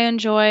know. I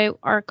enjoy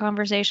our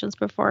conversations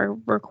before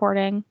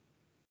recording.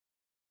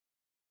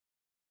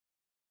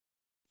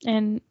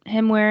 And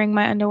him wearing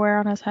my underwear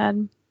on his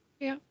head.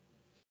 Yeah.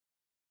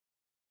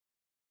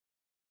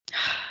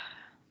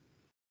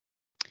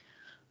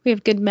 We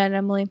have good men,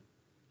 Emily.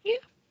 Yeah.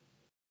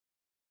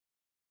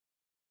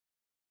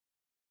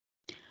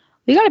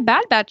 We got a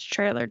Bad Batch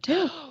trailer,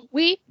 too.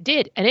 We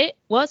did, and it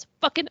was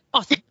fucking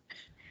awesome.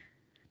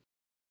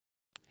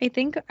 I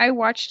think I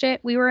watched it.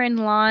 We were in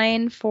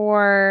line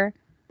for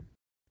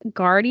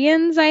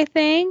Guardians, I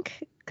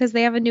think, because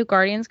they have a new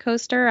Guardians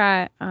coaster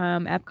at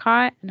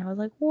Epcot. And I was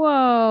like,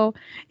 whoa.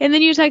 And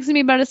then you texted me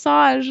about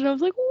Asajj, and I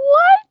was like,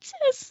 what?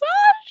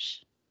 Asajj?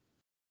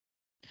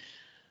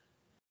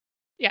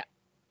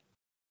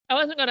 I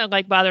wasn't gonna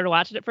like bother to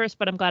watch it at first,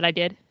 but I'm glad I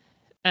did,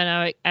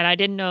 and I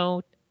didn't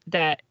know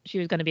that she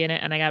was gonna be in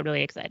it, and I got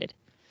really excited.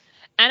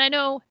 And I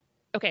know,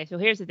 okay, so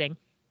here's the thing.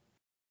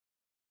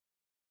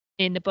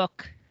 in the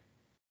book,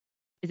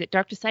 is it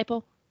Dark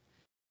Disciple?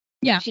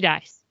 Yeah. She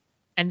dies.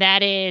 And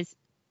that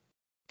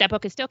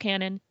book is still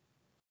canon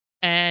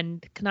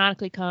and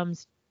canonically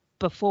comes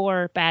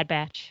before Bad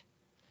Batch.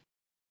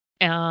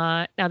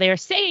 Now they're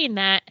saying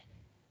that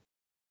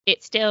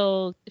it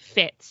still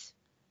fits.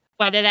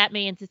 Whether that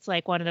means it's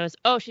like one of those,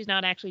 oh, she's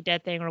not actually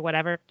dead thing or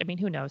whatever. I mean,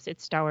 who knows?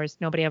 It's Star Wars.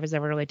 Nobody ever is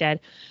ever really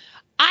dead.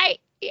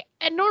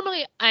 And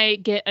normally I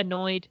get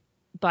annoyed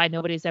by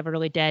nobody's ever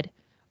really dead.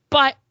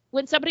 But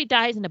when somebody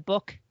dies in a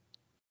book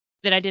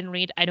that I didn't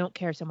read, I don't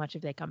care so much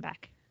if they come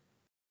back.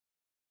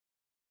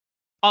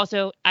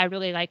 Also, I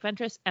really like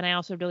Ventress, and I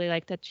also really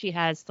like that she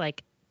has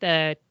like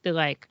the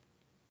like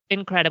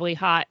incredibly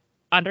hot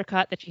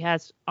undercut that she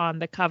has on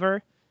the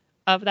cover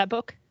of that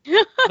book.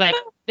 Like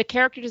the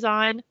character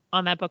design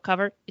on that book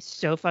cover is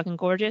so fucking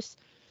gorgeous.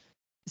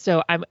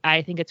 So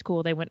I think it's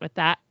cool they went with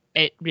that.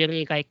 It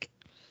really like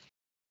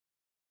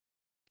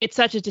it's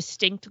such a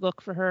distinct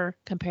look for her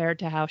compared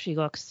to how she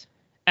looks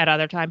at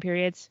other time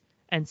periods.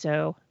 And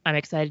so I'm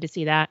excited to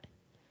see that.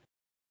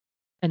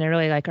 And I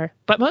really like her.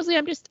 But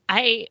mostly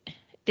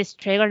this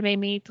trailer made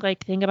me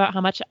like think about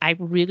how much I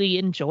really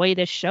enjoy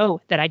this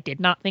show that I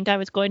did not think I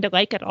was going to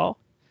like at all.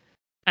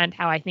 And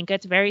how I think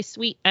it's very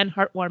sweet and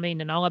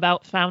heartwarming and all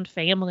about found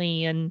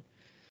family. And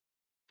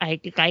I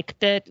like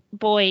the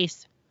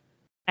boys.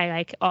 I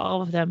like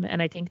all of them.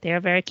 And I think they're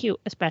very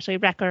cute, especially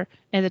Wrecker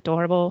is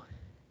adorable.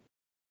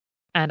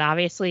 And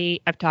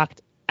obviously, I've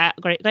talked at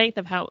great length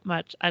of how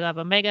much I love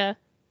Omega.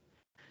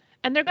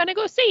 And they're going to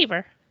go save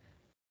her.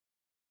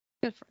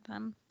 Good for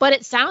them. But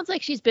it sounds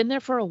like she's been there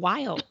for a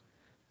while.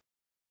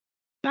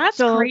 That's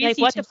so, crazy. Like,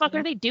 what the fuck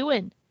are they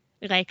doing?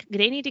 Like,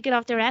 they need to get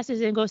off their asses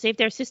and go save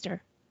their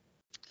sister.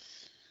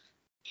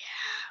 Yeah,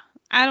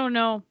 I don't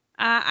know.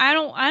 I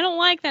don't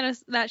like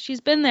that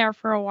she's been there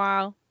for a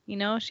while. You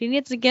know, she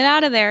needs to get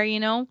out of there. You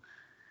know,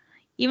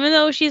 even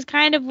though she's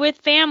kind of with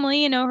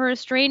family. You know, her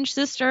estranged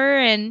sister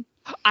and.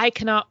 I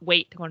cannot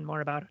wait to learn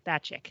more about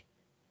that chick.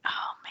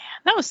 Oh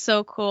man, that was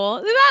so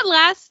cool.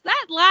 That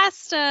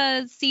last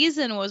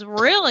season was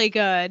really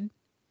good.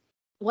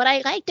 What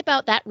I liked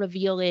about that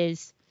reveal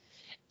is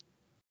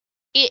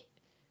it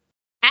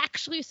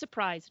actually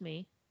surprised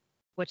me,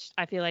 which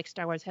I feel like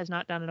Star Wars has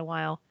not done in a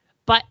while,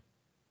 but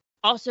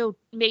also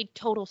made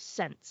total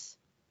sense.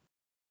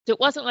 So it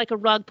wasn't like a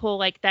rug pull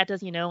like that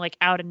does, like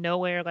out of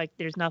nowhere, like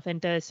there's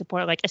nothing to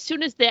support. Like as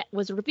soon as that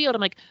was revealed,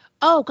 I'm like,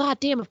 oh god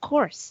damn, of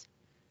course.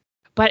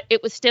 But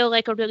it was still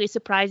like a really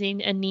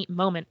surprising and neat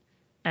moment.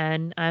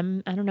 And I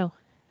don't know.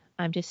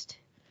 I'm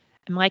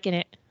liking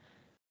it.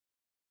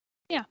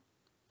 Yeah.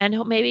 And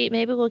hope maybe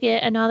we'll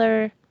get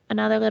another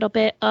little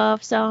bit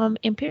of some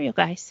Imperial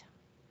guys.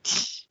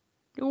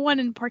 One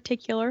in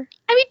particular.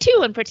 I mean,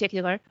 two in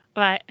particular,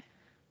 but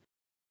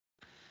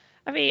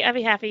I'd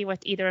be happy with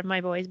either of my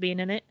boys being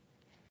in it.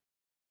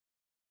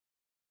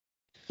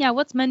 Yeah,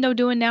 what's Mendo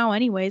doing now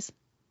anyways?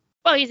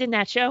 Well, he's in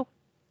that show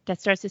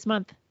that starts this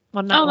month.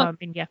 Well,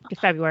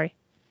 February.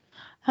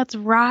 That's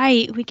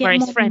right. We get where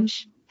he's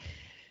French.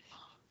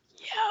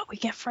 Yeah, we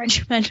get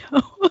French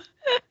Mendo.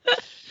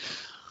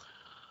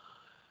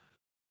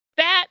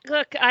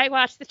 Look, I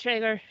watched the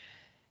trailer.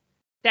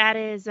 That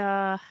is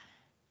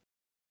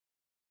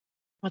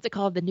what's it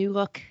called? The new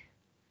look.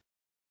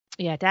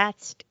 Yeah,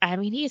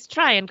 he's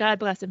trying. God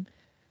bless him.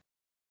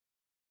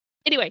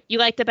 Anyway, you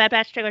like the Bad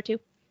Batch trailer too?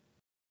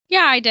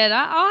 Yeah, I did.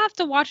 I'll have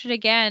to watch it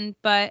again.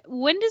 But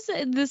when does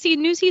the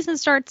new season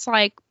starts?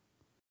 Like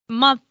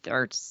month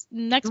or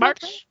next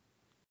March? Month?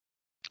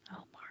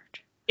 Oh,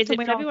 March. Is it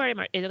February?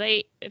 March? Is it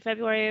late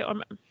February or?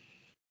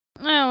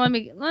 Oh,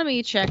 let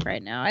me check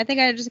right now. I think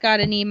I just got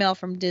an email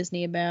from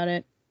Disney about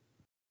it.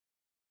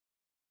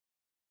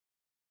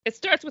 It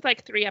starts with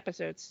like 3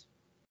 episodes.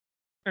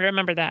 I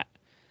remember that.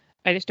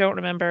 I just don't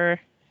remember.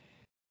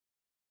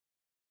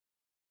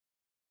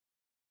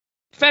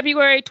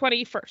 February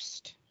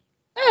 21st.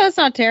 Oh, that's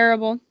not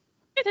terrible.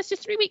 Yeah, that's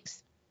just 3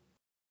 weeks.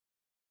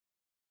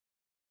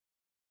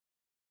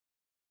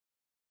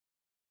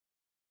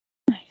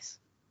 Nice.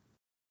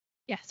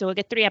 Yeah, so we'll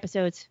get 3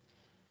 episodes.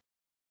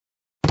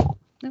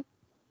 Nope.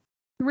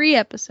 3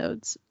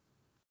 episodes.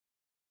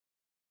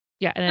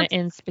 Yeah, and then it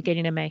ends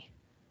beginning of May.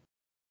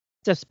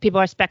 So people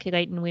are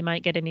speculating we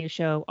might get a new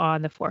show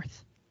on the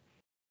 4th.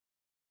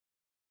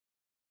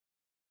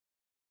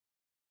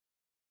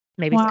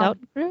 Maybe Scout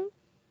and Crew?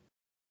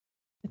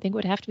 I think it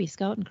would have to be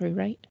Scout and Crew,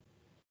 right?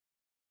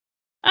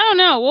 I don't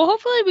know. Well,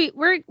 hopefully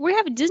we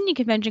have a Disney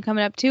convention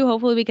coming up too.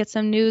 Hopefully we get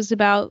some news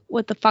about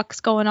what the fuck's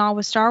going on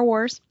with Star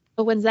Wars.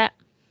 But when's that?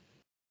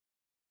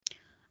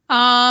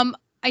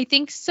 I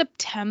think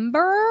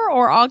September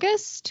or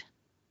August.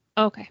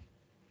 Okay.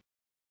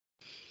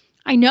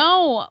 I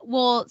know.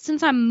 Well,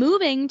 since I'm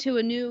moving to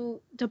a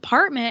new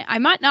department, I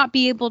might not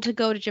be able to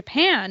go to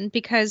Japan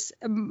because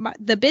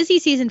the busy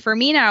season for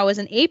me now is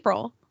in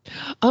April.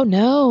 Oh,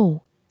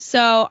 no.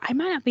 So I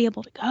might not be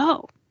able to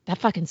go. That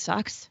fucking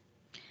sucks.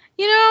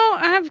 I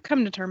have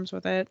come to terms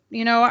with it.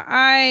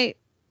 I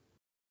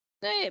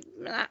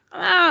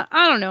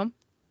don't know.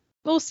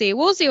 We'll see.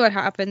 We'll see what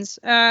happens.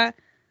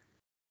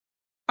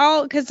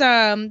 Oh, because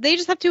they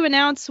just have to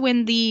announce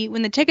when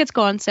the tickets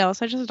go on sale.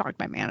 So I just talk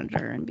to my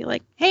manager and be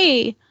like,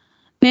 hey,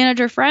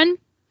 manager friend,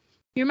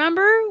 you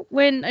remember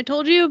when I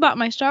told you about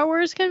my Star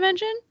Wars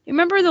convention? You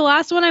remember the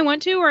last one I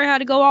went to where I had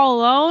to go all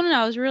alone and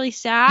I was really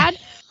sad?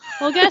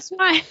 Well, guess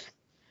what?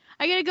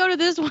 I get to go to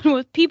this one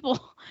with people.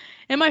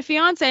 And my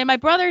fiance and my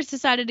brothers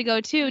decided to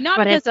go too. Not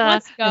But because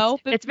let's go,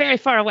 but it's very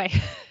far away.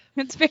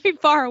 it's very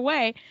far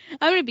away.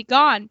 I'm gonna be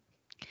gone.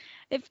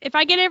 If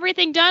I get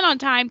everything done on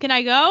time, can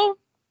I go?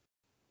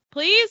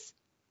 Please?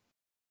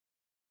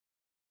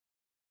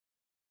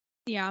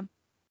 Yeah,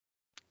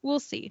 we'll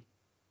see.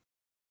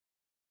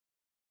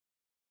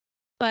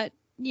 But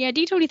yeah,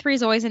 D23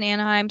 is always in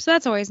Anaheim, so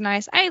that's always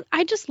nice.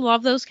 I just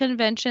love those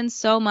conventions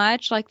so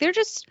much. Like they're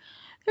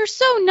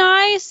so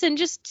nice, and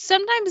just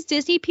sometimes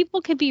Disney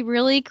people can be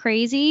really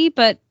crazy,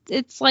 but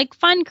it's like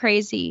fun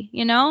crazy,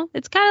 you know?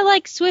 It's kind of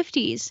like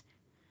Swifties.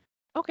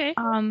 Okay.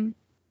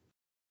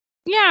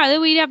 Yeah, then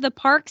we'd have the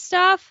park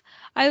stuff.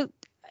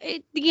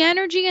 The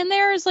energy in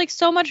there is like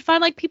so much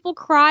fun. Like people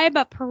cry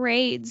about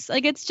parades.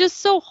 Like it's just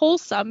so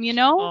wholesome, you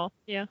know? Oh,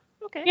 yeah.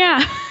 Okay.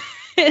 Yeah.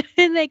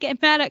 And they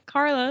get mad at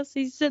Carlos.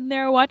 He's sitting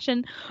there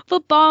watching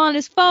football on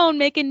his phone,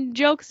 making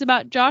jokes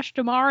about Josh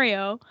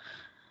DeMario.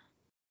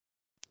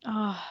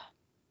 Oh,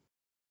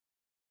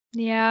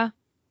 yeah.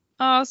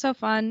 Oh, so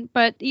fun.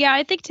 But yeah,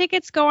 I think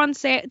tickets go on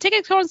sale.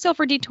 Tickets go on sale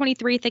for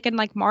D23, thinking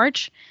like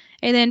March,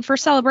 and then for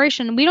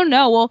Celebration, we don't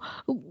know.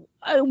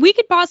 Well, we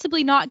could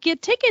possibly not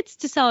get tickets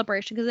to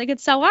Celebration because they could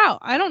sell out.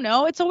 I don't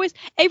know. It's always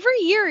every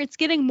year it's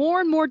getting more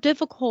and more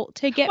difficult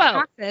to get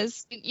Well,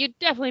 passes. you'd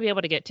definitely be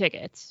able to get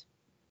tickets.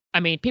 I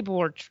mean, people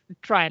were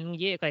trying.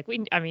 Like we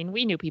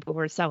knew people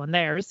were selling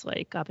theirs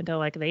like up until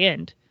like the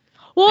end.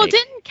 Well, Like,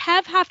 didn't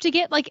Kev have to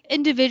get like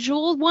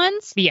individual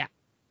ones? yeah,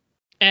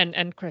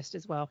 and Chris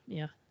as well.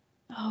 Yeah,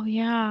 Oh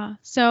yeah.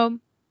 So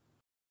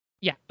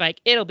yeah. Like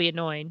it'll be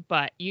annoying,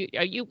 but you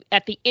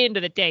at the end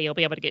of the day you'll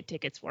be able to get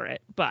tickets for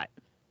it. But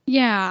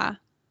yeah.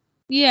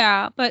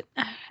 Yeah, but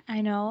I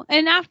know.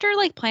 And after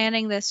like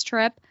planning this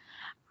trip,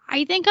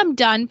 I think I'm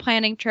done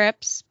planning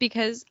trips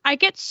because I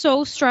get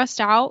so stressed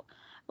out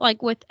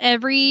like with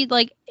every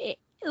like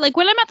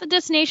when I'm at the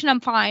destination I'm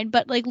fine,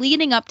 but like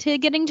leading up to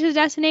getting to the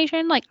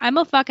destination, like I'm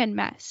a fucking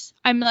mess.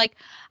 I'm like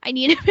I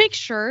need to make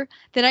sure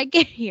that I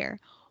get here.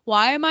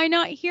 Why am I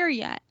not here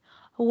yet?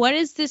 What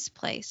is this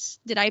place?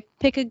 Did I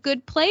pick a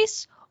good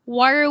place?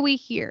 Why are we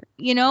here?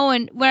 You know,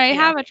 and when I yeah,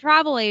 have a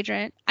travel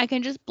agent, I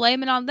can just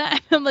blame it on them.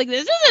 I'm like,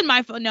 this isn't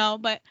my fault. No,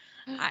 but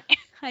I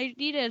I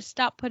need to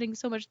stop putting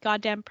so much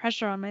goddamn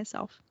pressure on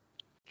myself.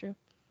 true.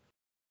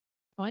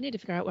 Oh, I need to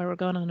figure out where we're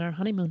going on our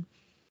honeymoon.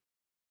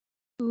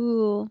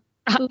 Ooh.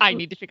 I Ooh.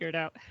 need to figure it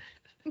out.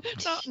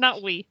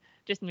 Not we,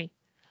 just me.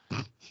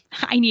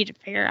 I need to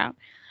figure out.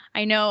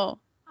 I know.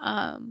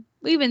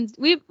 We've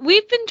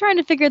been trying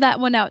to figure that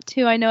one out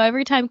too. I know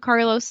every time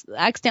Carlos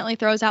accidentally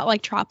throws out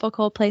like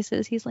tropical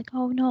places, he's like,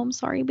 "Oh no, I'm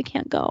sorry, we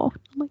can't go."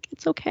 I'm like,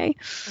 "It's okay.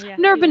 Oh, yeah, I've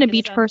never you been a and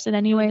his beach person, you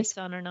and his anyways."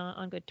 son are not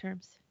on good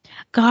terms.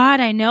 God,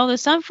 I know the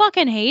sun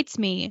fucking hates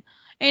me.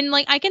 And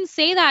like I can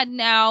say that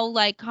now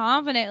like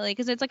confidently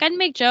because it's like I'd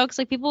make jokes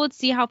like people would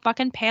see how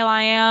fucking pale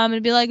I am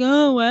and be like,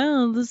 "Oh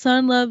well, the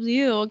sun loves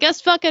you." Well,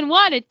 guess fucking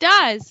what? It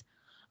does.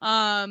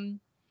 Um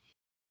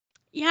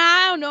yeah,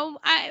 I don't know.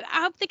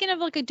 I'm thinking of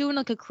like doing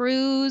like a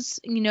cruise,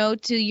 you know,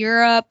 to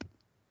Europe.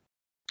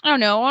 I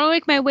don't know. I want to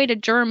make my way to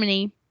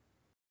Germany,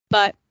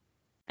 but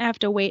I have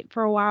to wait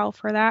for a while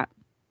for that.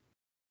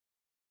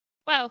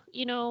 Well,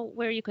 you know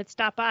where you could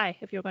stop by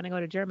if you're going to go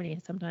to Germany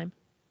sometime.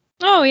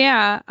 Oh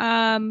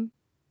yeah.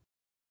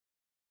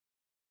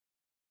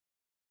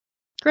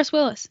 Chris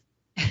Willis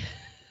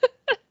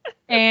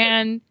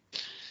and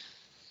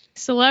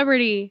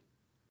celebrity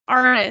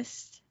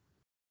artist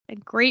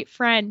and great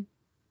friend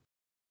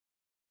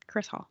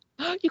Chris Hall.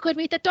 You could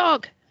meet the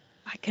dog.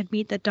 I could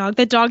meet the dog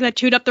that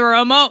chewed up the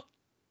remote.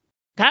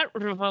 That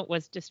remote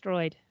was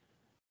destroyed.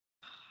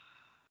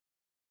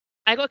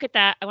 I look at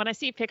that, and when I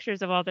see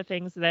pictures of all the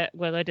things that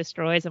Willow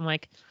destroys, I'm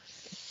like,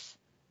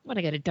 I want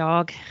to get a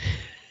dog.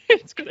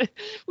 It's gonna.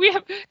 We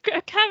have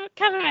Kevin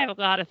and I have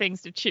a lot of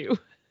things to chew.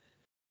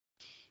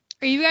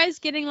 Are you guys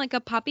getting like a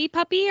puppy?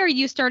 Or are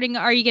you starting?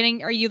 Are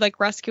you like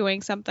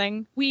rescuing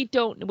something? We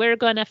don't. We're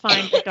gonna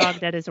find the dog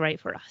that is right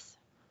for us.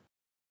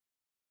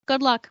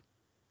 Good luck.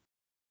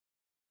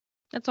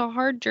 That's a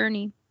hard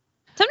journey.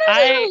 Sometimes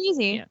it's really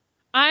easy. Yeah.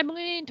 I'm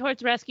leaning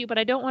towards rescue, but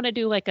I don't want to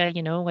do like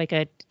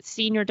a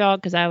senior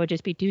dog because I would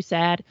just be too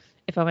sad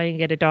if I'm going to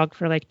get a dog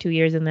for like 2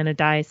 years and then it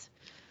dies.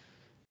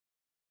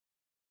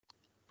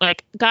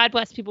 Like, God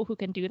bless people who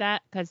can do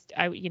that because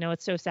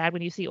it's so sad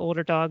when you see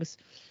older dogs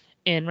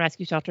in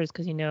rescue shelters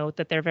because you know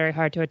that they're very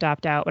hard to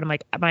adopt out. But I'm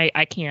like,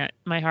 I can't.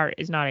 My heart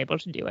is not able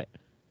to do it.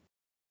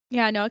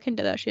 Yeah, no, I couldn't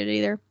do that shit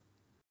either.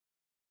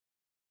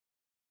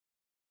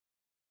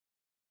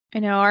 I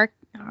know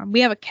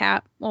we have a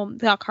cat. Well,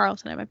 not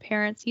Carlson and my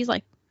parents. He's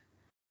like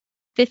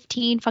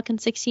 15, fucking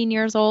 16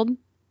 years old.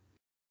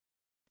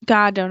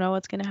 God, don't know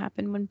what's gonna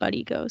happen when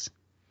Buddy goes.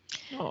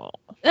 Oh,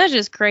 That's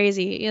just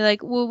crazy.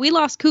 Like, well, we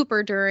lost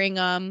Cooper during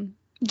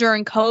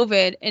during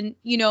COVID, and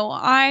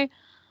I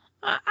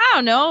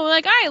don't know,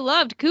 like I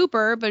loved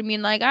Cooper, but I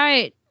mean, like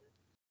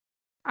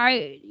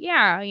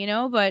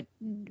yeah, but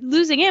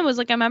losing him was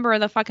like a member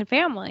of the fucking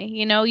family.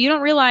 You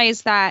don't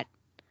realize that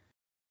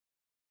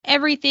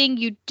everything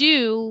you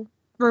do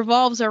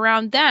revolves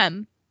around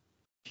them.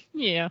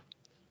 Yeah.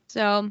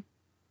 So,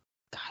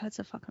 God, that's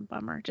a fucking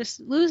bummer. Just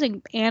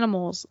losing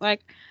animals,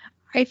 like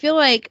I feel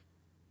like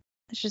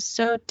it's just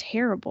so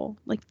terrible.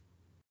 Like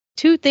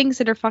two things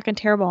that are fucking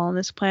terrible on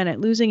this planet: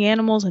 losing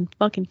animals and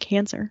fucking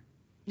cancer.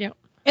 Yep.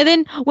 And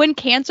then when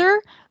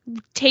cancer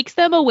takes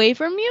them away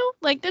from you,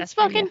 like that's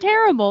fucking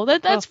terrible.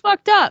 That's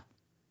fucked up.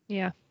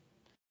 Yeah.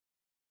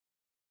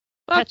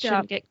 Fucked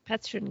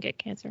Pets up. shouldn't get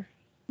cancer.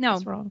 No.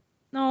 That's wrong.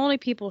 No, only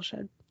people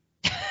should.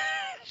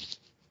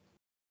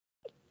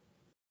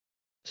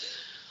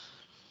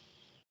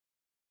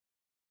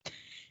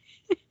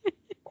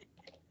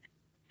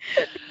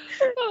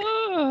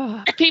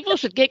 People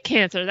should get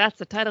cancer. That's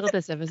the title of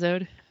this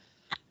episode.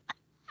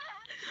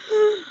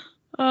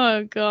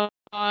 Oh, God.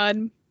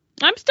 I'm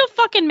still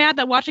fucking mad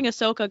that watching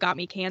Ahsoka got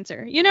me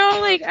cancer.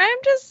 Like, I'm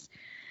just...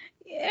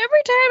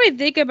 Every time I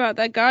think about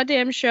that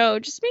goddamn show,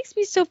 it just makes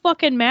me so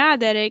fucking mad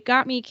that it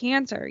got me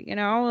cancer,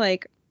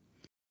 Like,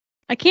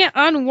 I can't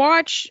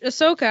unwatch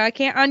Ahsoka. I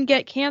can't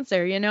unget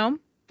cancer,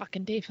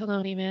 Fucking Dave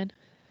Filoni, man.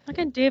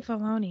 Fucking Dave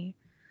Filoni.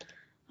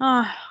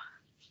 Ah.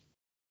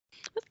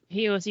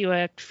 He owes you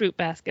a fruit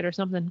basket or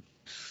something.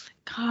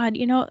 God,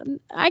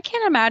 I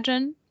can't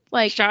imagine,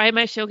 like...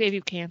 My show gave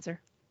you cancer.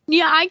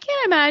 Yeah, I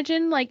can't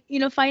imagine, like,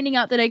 finding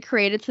out that I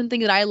created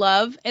something that I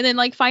love, and then,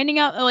 like, finding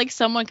out that, like,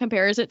 someone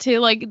compares it to,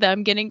 like,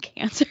 them getting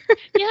cancer.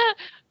 Yeah,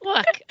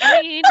 look,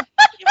 I mean,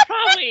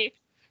 you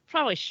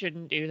probably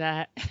shouldn't do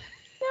that.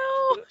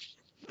 No,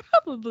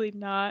 probably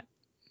not.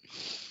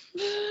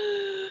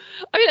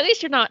 I mean, at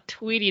least you're not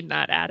tweeting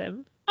that at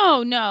him.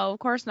 Oh, no, of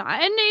course not.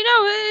 And,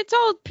 it's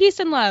all peace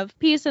and love.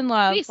 Peace and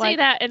love. We say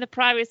that in the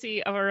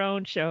privacy of our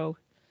own show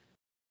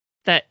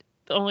that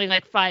only,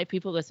 like, 5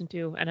 people listen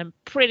to, and I'm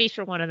pretty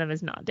sure one of them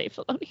is not Dave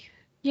Filoni.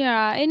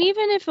 Yeah, and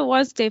even if it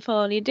was Dave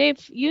Filoni, Dave,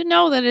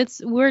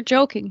 that we're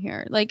joking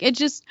here. Like, it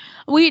just,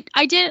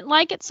 I didn't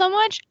like it so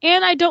much,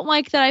 and I don't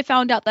like that I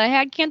found out that I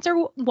had cancer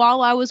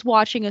while I was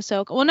watching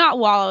Ahsoka. Well, not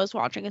while I was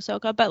watching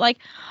Ahsoka, but, like,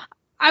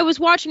 I was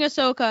watching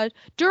Ahsoka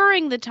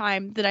during the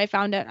time that I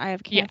found out I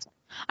have cancer. Yeah.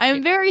 I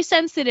am very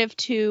sensitive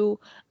to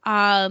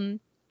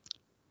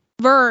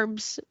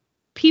verbs,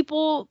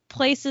 people,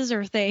 places,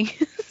 or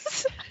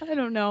things. I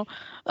don't know.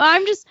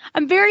 I'm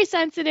very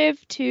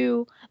sensitive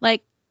to,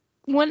 like,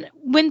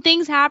 when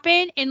things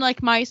happen in,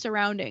 like, my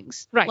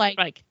surroundings. Right.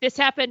 Like this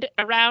happened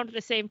around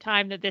the same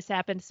time that this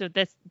happened, so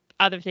this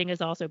other thing is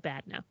also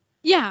bad now.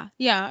 Yeah.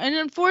 And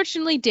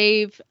unfortunately,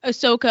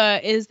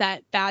 Ahsoka is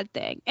that bad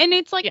thing. And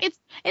it's like, it's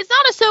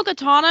not Ahsoka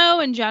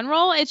Tano in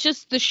general. It's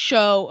just the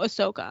show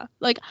Ahsoka.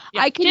 Like,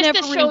 I can just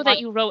never the show that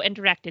you wrote and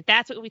directed.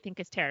 That's what we think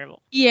is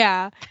terrible.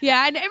 Yeah.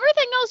 And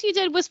everything else you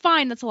did was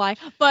fine. That's a lie.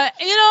 But,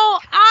 it's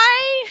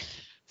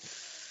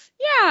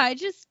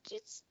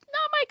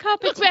not my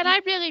cup of tea. Man,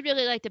 I really,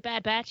 really like the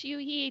Bad Batch.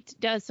 He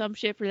does some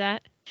shit for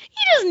that. He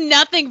does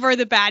nothing for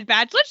the Bad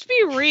Batch. Let's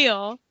be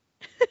real.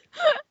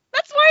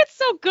 That's why it's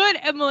so good,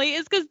 Emily,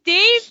 is because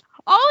Dave,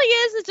 all he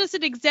is just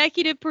an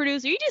executive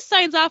producer. He just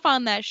signs off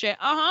on that shit.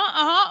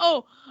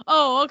 Oh,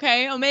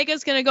 okay.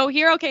 Omega's going to go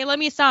here. Okay, let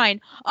me sign.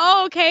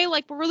 Oh, okay.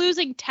 Like, we're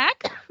losing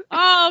tech?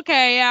 Oh,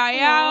 okay.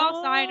 Yeah.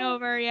 I'll sign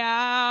over.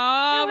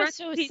 Yeah. That was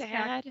so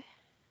sad. Tech.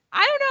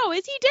 I don't know.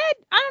 Is he dead?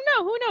 I don't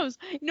know. Who knows?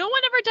 No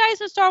one ever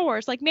dies in Star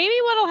Wars. Like, maybe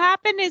what'll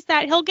happen is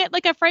that he'll get,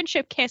 like, a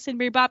friendship kiss and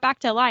be brought back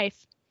to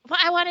life. Well,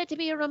 I want it to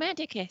be a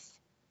romantic kiss.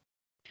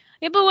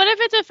 Yeah, but what if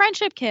it's a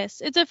friendship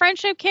kiss? It's a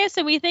friendship kiss,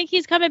 and we think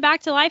he's coming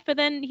back to life, but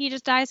then he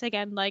just dies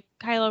again, like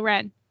Kylo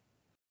Ren.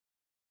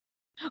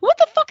 What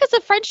the fuck is a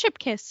friendship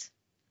kiss?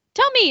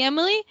 Tell me,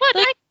 Emily. What?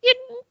 Like,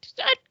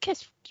 I'd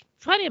kiss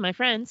plenty of my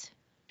friends.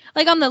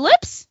 Like on the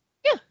lips?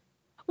 Yeah.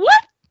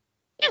 What?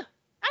 Yeah.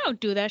 I don't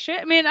do that shit.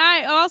 I mean,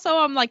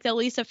 I'm like the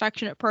least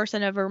affectionate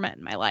person I've ever met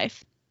in my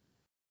life.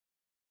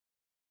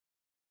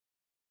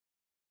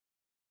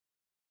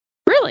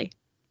 Really?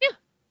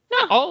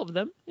 Not all of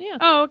them. Yeah.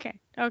 Oh, okay.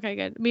 Okay,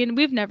 good. I mean,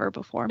 we've never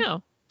before.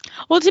 No.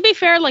 Well, to be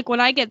fair, like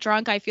when I get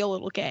drunk, I feel a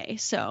little gay,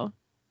 so.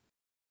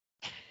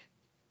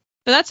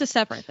 But that's a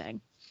separate thing.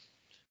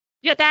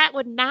 Yeah, that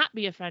would not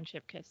be a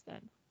friendship kiss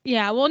then.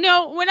 Yeah, well,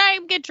 no, when I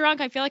get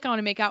drunk, I feel like I want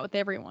to make out with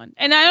everyone.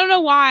 And I don't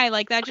know why,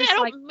 like that just I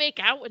don't like. make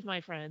out with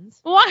my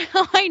friends. Well,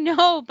 I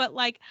know, but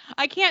like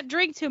I can't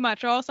drink too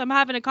much or else I'm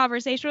having a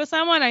conversation with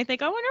someone. I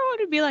think, I wonder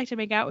what it'd be like to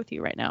make out with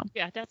you right now.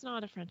 Yeah, that's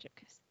not a friendship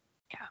kiss.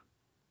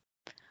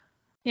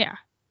 Yeah.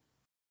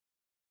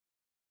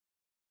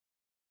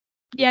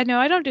 Yeah, no,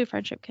 I don't do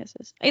friendship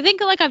kisses. I think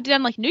like I've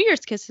done like New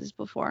Year's kisses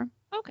before.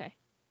 Okay.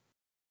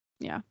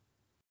 Yeah.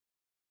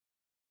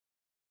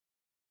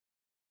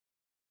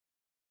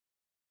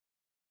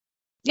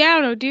 Yeah,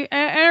 I don't know.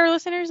 Our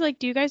listeners, like,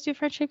 do you guys do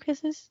friendship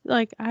kisses?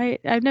 Like,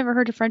 I've never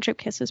heard of friendship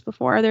kisses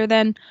before other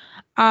than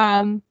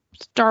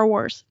Star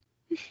Wars.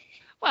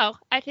 Well,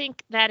 I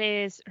think that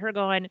is her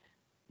going,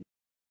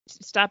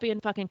 stop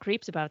being fucking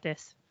creeps about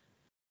this.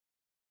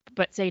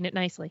 But saying it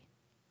nicely.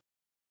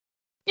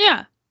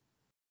 Yeah.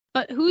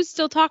 But who's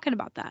still talking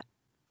about that?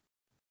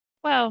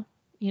 Well,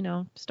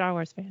 Star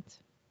Wars fans.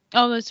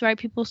 Oh, that's right.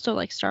 People still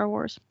like Star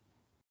Wars.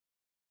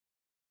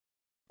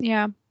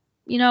 Yeah.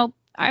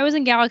 I was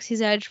in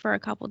Galaxy's Edge for a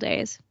couple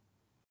days.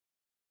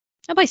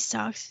 That place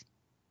sucks.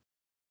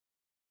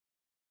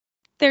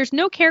 There's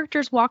no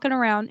characters walking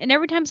around, and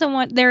every time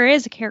there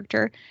is a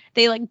character,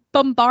 they like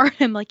bombard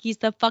him like he's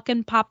the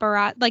fucking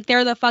paparazzi, like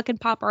they're the fucking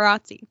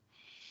paparazzi.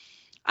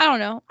 I don't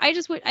know.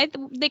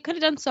 They could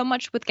have done so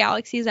much with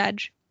Galaxy's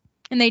Edge,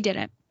 and they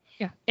didn't.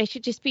 Yeah, it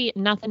should just be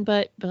nothing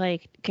but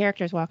like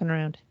characters walking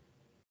around.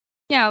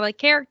 Yeah, like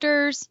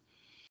characters,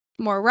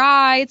 more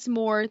rides,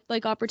 more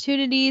like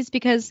opportunities,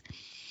 because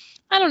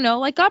I don't know,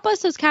 like God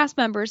bless those cast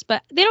members,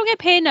 but they don't get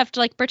paid enough to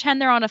like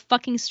pretend they're on a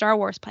fucking Star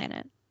Wars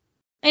planet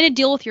and to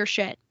deal with your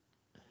shit.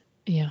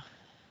 Yeah.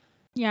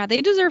 Yeah, they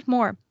deserve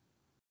more.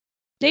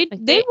 They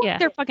work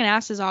their fucking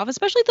asses off,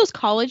 especially those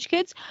college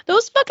kids.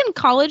 Those fucking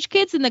college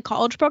kids in the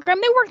college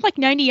program, they work like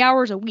 90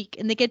 hours a week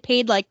and they get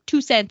paid like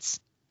 2 cents.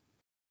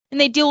 And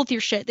they deal with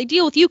your shit. They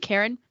deal with you,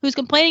 Karen, who's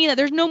complaining that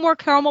there's no more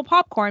caramel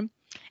popcorn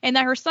and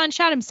that her son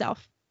shot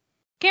himself.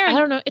 Karen. I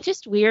don't know. It's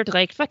just weird.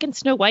 Like, fucking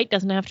Snow White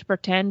doesn't have to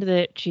pretend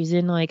that she's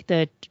in, like,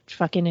 the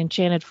fucking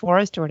Enchanted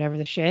Forest or whatever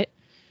the shit.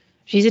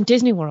 She's in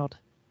Disney World.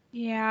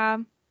 Yeah.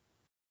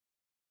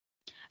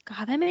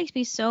 God, that makes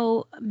me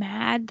so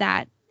mad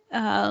that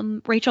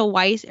Rachel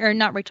Weisz, or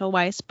not Rachel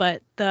Weisz,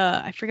 but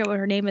I forget what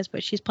her name is,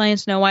 but she's playing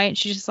Snow White, and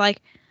she's just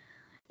like,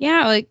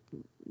 yeah, like,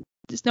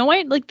 Snow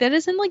White, like, that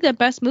isn't, like, the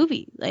best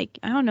movie. Like,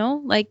 I don't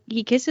know. Like,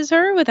 he kisses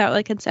her without,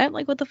 like, consent.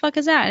 Like, what the fuck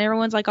is that? And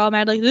everyone's, like, all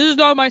mad, like, this is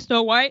not my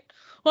Snow White.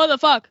 What the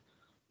fuck?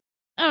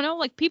 I don't know.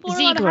 Like, people are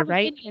allowed to have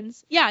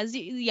opinions. Yeah,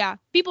 yeah.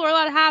 People are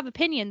allowed to have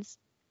opinions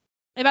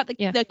about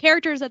the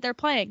characters that they're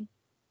playing.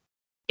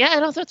 Yeah,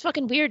 and also it's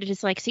fucking weird to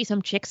just, like, see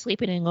some chick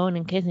sleeping and going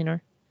and kissing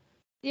her.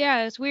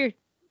 Yeah, it's weird.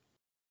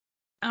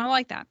 I don't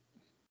like that.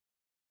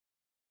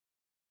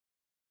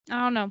 I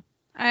don't know.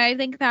 I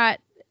think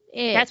that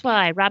That's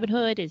why Robin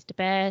Hood is the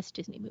best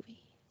Disney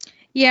movie.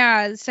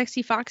 Yeah,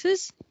 Sexy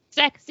Foxes.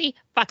 Sexy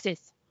Foxes.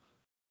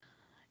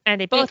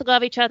 And they both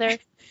love each other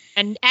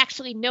and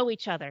actually know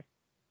each other.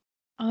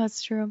 Oh,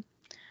 that's true.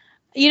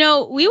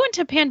 We went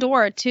to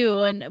Pandora too,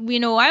 and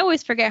I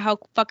always forget how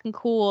fucking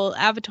cool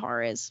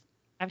Avatar is.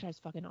 Avatar's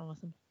fucking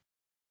awesome.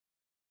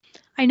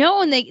 I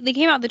know, and they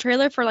came out the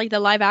trailer for like the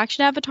live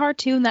action Avatar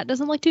too, and that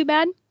doesn't look too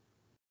bad.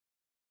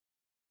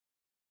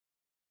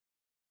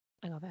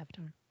 I love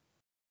Avatar.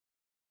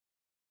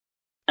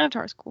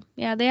 Avatar's cool.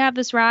 Yeah, they have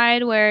this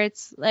ride where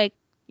it's like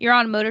you're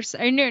on a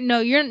motorcycle. No,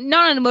 you're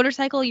not on a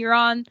motorcycle. You're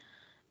on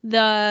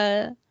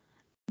the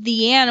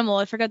animal.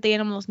 I forgot the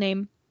animal's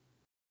name.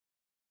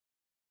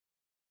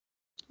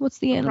 What's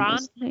the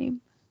animal's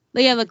name?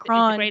 Yeah, the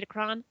Kron. Great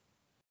Kron.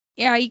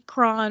 Yeah,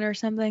 Kron or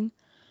something.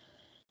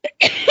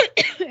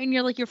 And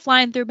you're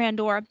flying through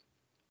Pandora.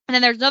 And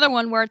then there's another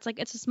one where it's like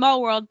it's a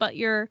small world, but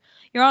you're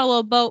on a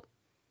little boat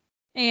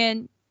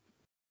and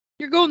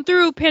you're going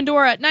through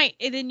Pandora at night,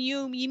 and then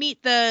you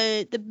meet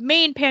the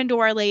main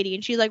Pandora lady,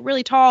 and she's like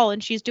really tall,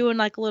 and she's doing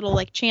like a little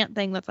like chant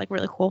thing that's like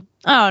really cool.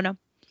 I don't know.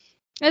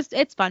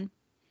 It's fun.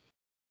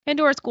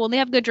 Pandora's cool. And they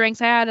have good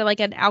drinks. I had like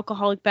an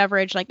alcoholic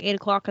beverage like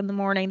 8:00 in the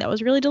morning that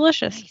was really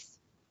delicious. Nice.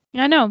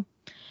 I know.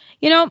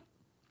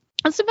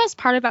 That's the best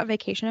part about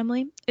vacation,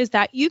 Emily, is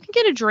that you can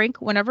get a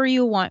drink whenever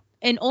you want,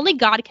 and only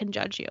God can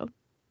judge you.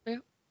 Yeah.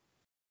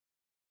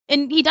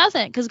 And he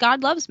doesn't, because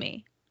God loves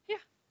me. Yeah.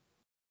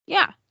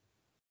 Yeah.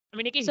 I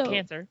mean, it gives you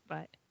cancer,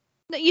 but...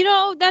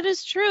 that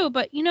is true,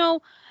 but,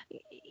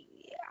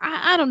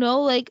 I don't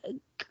know, like,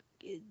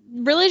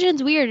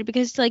 religion's weird,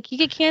 because, like, you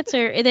get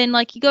cancer, and then,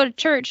 like, you go to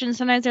church, and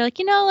sometimes they're like,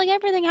 like,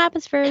 everything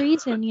happens for a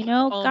reason,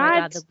 Oh, my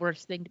God, the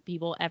worst thing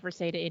people ever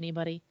say to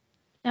anybody.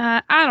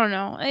 I don't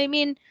know. I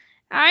mean...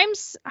 I'm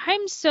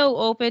so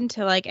open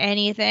to like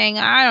anything.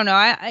 I don't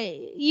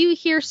know. You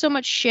hear so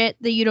much shit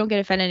that you don't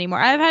get offended anymore.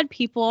 I've had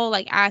people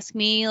like ask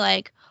me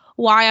like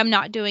why I'm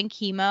not doing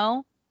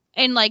chemo,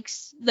 and like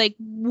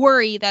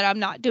worry that I'm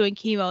not doing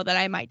chemo, that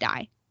I might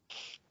die.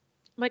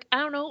 I'm like, I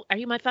don't know. Are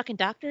you my fucking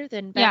doctor?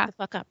 Then back the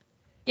fuck up.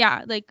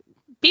 Yeah, like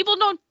people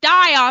don't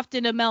die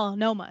often of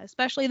melanoma,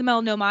 especially the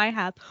melanoma I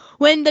have.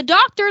 When the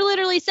doctor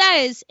literally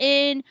says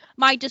in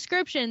my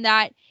description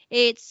that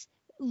it's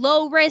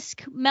low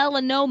risk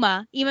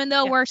melanoma, even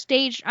though we're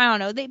staged, I don't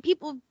know. Then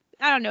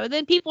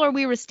people are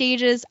weird with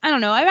stages. I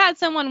don't know. I've had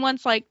someone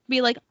once like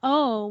be like,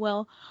 oh,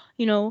 well,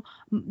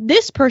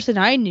 this person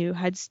I knew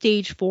had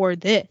stage 4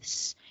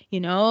 this,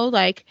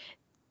 like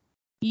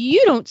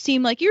you don't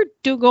seem like you're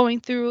going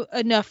through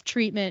enough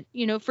treatment,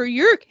 for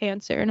your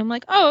cancer. And I'm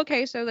like, oh,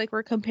 okay. So like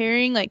we're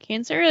comparing like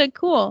cancer, like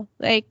cool.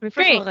 Like first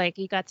of all, like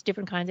you got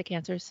different kinds of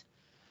cancers.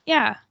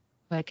 Yeah.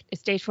 Like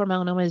stage 4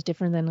 melanoma is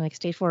different than like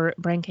stage 4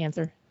 brain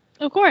cancer.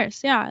 Of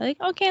course, yeah. Like,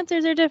 all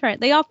cancers are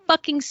different. They all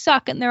fucking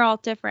suck, and they're all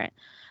different.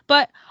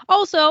 But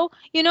also,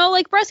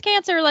 like breast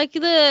cancer, like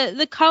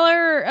the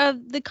color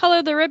of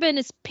the ribbon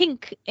is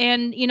pink,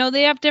 and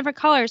they have different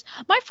colors.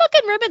 My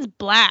fucking ribbon's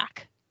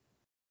black.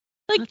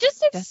 Like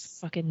That's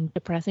fucking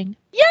depressing.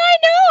 yeah, I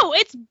know.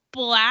 It's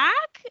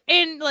black,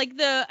 and like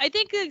I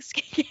think the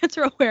Skin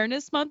Cancer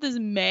Awareness Month is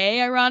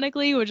May,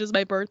 ironically, which is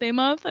my birthday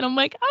month, and I'm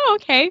like, oh,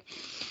 okay.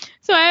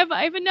 So I have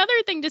another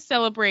thing to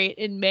celebrate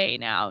in May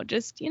now.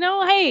 Just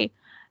hey,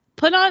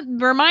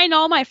 remind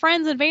all my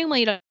friends and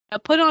family to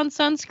put on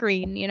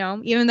sunscreen.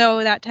 Even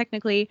though that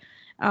technically,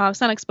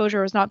 sun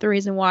exposure was not the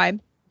reason why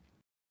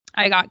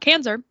I got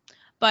cancer,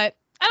 but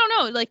I don't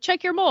know, like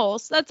check your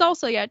moles. That's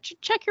also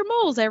check your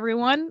moles,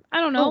 everyone.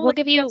 I don't know. We'll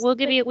give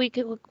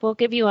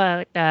you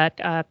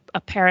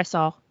a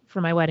parasol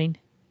for my wedding.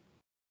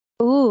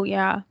 Ooh,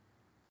 yeah.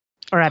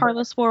 Or a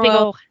Carlos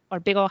Waro.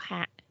 big old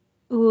hat.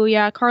 Ooh,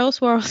 yeah. Carlos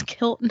Waro's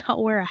kilt,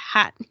 not wear a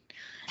hat.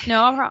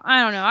 No,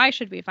 I don't know. I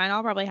should be fine.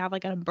 I'll probably have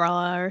like an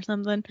umbrella or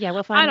something. Yeah,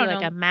 we'll find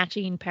like a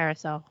matching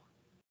parasol.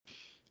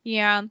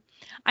 Yeah,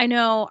 I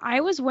know.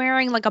 I was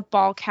wearing like a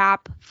ball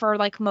cap for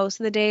like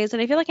most of the days,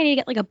 and I feel like I need to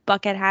get like a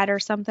bucket hat or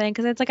something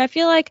because it's like I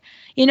feel like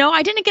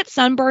I didn't get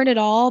sunburned at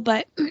all,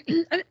 but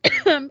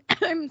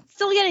I'm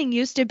still getting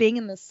used to being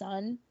in the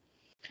sun,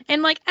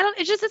 and like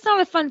it's not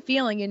a fun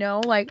feeling,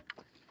 like.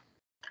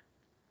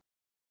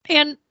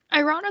 And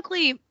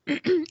ironically,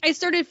 I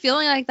started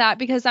feeling like that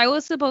because I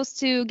was supposed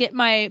to get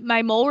my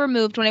mole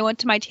removed when I went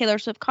to my Taylor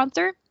Swift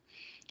concert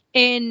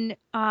in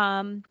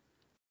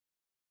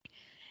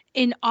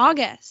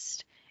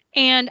August.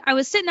 And I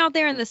was sitting out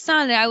there in the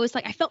sun, and I was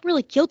like, I felt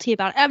really guilty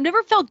about it. I've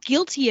never felt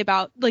guilty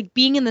about like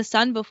being in the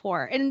sun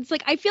before. And it's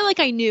like, I feel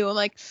like I knew,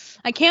 like,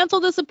 I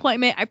canceled this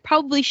appointment. I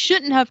probably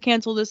shouldn't have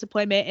canceled this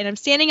appointment. And I'm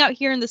standing out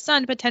here in the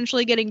sun,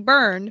 potentially getting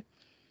burned.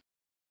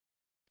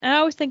 And I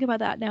always think about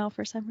that now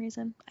for some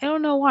reason. I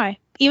don't know why.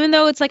 Even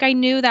though it's like I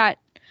knew that,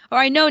 or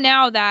I know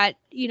now that,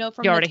 from you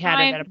the already time,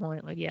 had it at a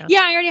point, like yeah.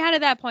 Yeah, I already had it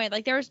at that point.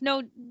 Like there's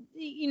no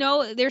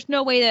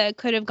way that it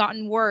could have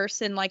gotten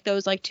worse in like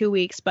those like 2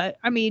 weeks. But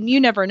I mean, you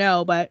never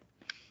know. But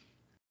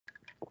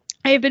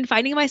I have been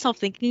finding myself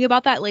thinking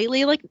about that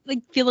lately, like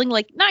feeling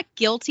like not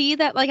guilty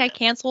that like I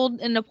canceled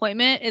an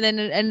appointment and then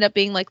it ended up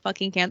being like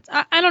fucking canceled.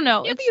 I don't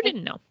know. Yeah, but you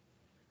didn't know.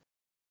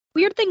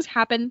 Weird things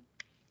happen.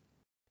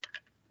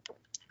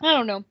 I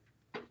don't know.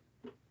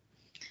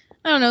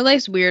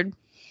 Life's weird.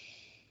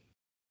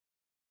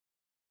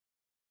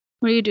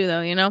 What do you do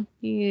though?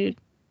 You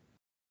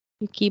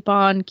keep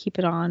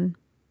it on.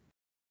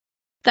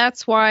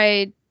 That's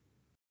why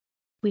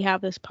we have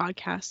this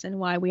podcast and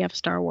why we have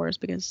Star Wars,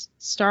 because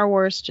Star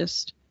Wars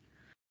just,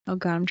 oh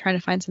god, I'm trying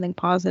to find something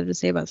positive to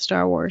say about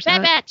Star Wars.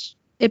 Bad Batch.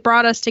 It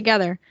brought us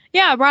together.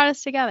 Yeah, it brought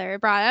us together. It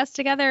brought us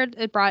together.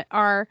 It brought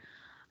our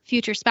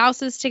future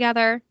spouses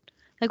together.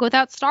 Like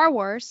without Star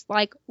Wars,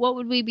 like what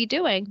would we be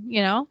doing?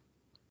 Yeah.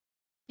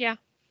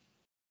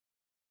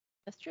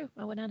 That's true.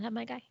 I would not have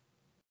my guy.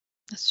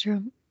 That's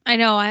true. I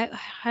know. I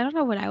don't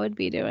know what I would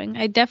be doing.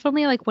 I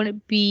definitely like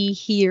wouldn't be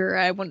here.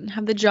 I wouldn't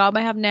have the job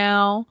I have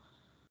now.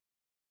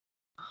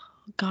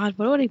 God,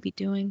 what would I be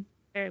doing?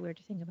 Very weird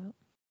to think about.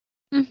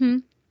 Mm-hmm.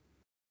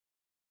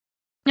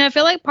 And I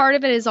feel like part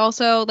of it is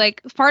also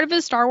like part of it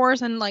is Star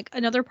Wars, and like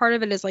another part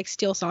of it is like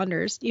Steele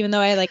Saunders. Even though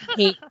I like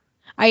hate,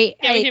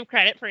 giving him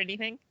credit for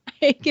anything. I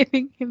hate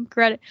giving him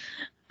credit.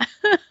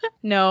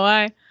 No,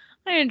 I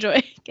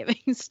enjoy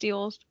giving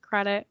Steele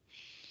credit.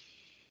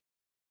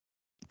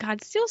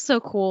 God, Steele's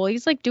so cool.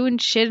 He's like doing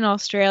shit in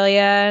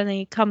Australia, and then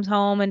he comes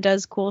home and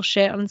does cool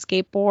shit on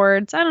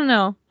skateboards. I don't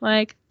know,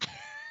 like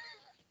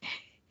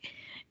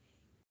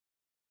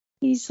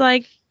he's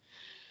like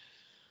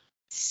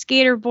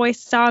skater boy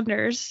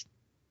Saunders.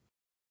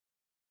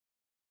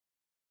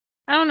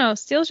 I don't know.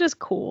 Steele's just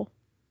cool.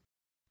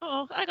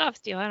 Oh, I got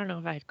Steele. I don't know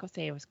if I'd go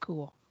say it was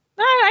cool.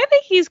 I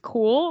think he's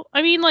cool.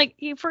 I mean, like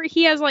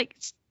he has like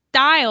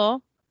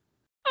style.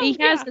 Oh, he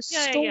has the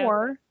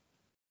store.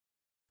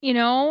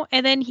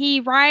 And then he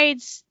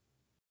rides.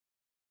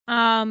 He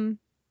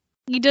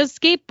does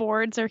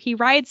skateboards, or he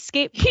rides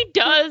He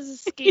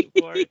does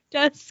skateboard. He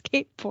does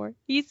skateboard.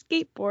 He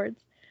skateboards.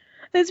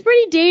 It's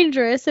pretty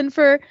dangerous, and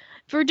for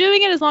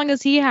doing it as long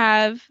as he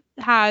has,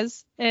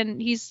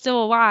 and he's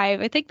still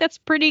alive, I think that's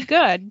pretty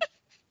good.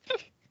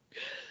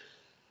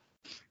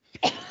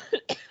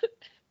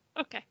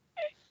 Okay.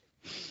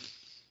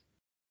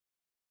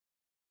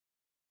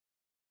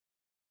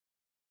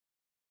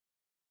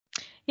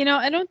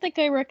 I don't think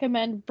I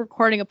recommend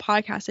recording a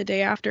podcast a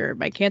day after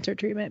my cancer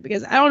treatment,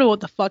 because I don't know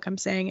what the fuck I'm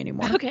saying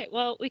anymore. Okay,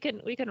 well, we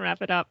can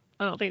wrap it up.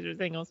 I don't think there's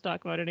anything else to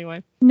talk about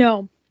anyway.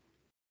 No.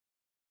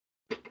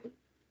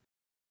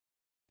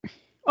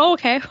 Oh,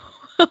 okay.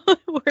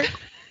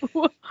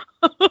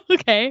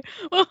 Okay.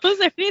 Well, was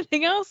there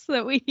anything else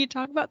that we need to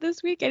talk about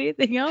this week?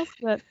 Anything else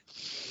that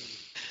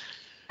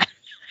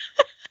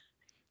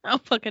I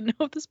don't fucking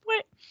know at this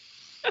point?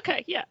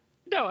 Okay, yeah.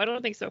 No, I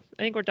don't think so.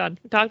 I think we're done.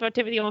 We talked about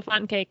Timothy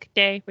Olyphant Cake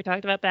Day. We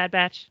talked about Bad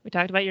Batch. We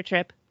talked about your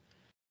trip.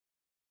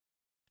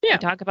 Yeah. We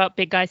talked about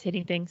big guys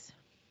hitting things.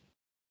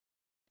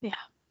 Yeah.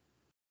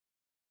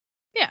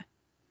 Yeah.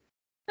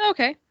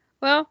 Okay.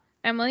 Well,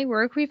 Emily,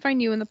 where can we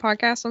find you in the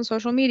podcast on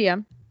social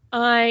media?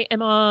 I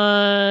am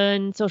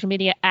on social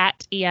media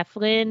at EF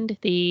Lind.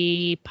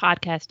 The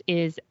podcast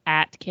is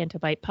at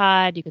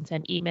CantoBitePod. You can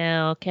send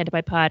email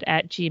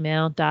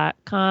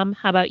cantobitepod@gmail.com.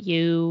 How about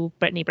you,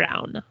 Brittany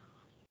Brown?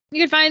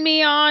 You can find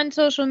me on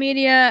social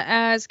media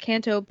as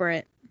Canto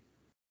Brit.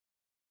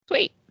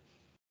 Sweet.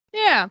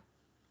 Yeah.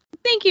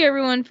 Thank you,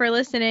 everyone, for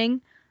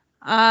listening.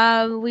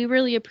 We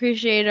really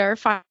appreciate our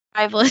 5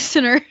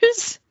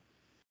 listeners.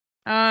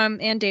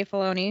 And Dave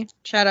Filoni.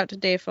 Shout out to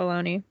Dave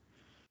Filoni.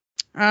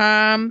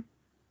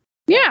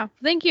 Yeah,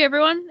 thank you,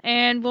 everyone,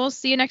 and we'll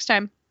see you next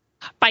time.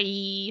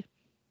 Bye.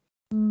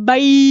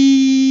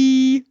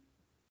 Bye.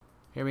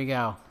 Here we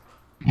go.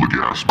 Yo,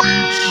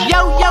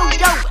 yo,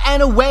 yo,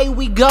 and away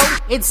we go.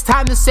 It's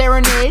time to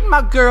serenade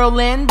my girl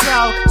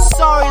Lindo.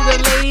 Sorry to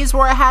the ladies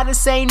where I had to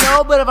say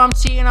no, but if I'm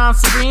cheating on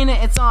Sabrina,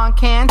 it's on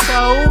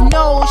Canto.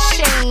 No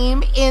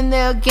shame in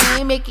the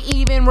game, it can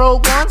even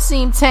Rogue One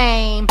seem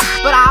tame.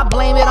 But I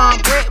blame it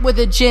on Brit with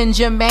a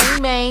ginger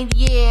main,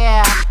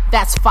 yeah,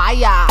 that's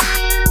fire.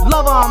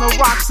 Love on the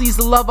rocks leaves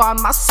the love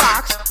on my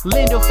socks.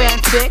 Lindo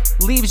fanfic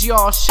leaves you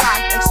all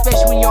shocked,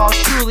 especially when y'all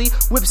truly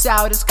whips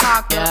out his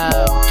cock.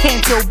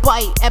 Canto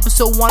Bite,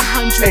 episode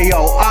 100. Hey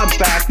yo, I'm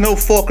back, no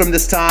fulcrum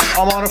this time.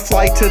 I'm on a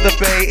flight to the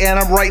bay and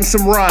I'm writing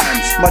some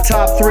rhymes. My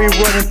top 3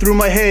 running through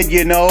my head,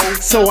 you know,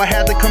 so I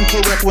had to come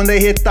correct when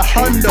they hit the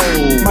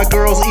hundo. My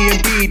girls E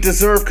and B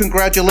deserve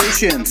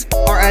congratulations,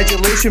 our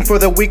adulation for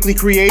the weekly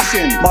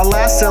creation. My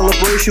last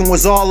celebration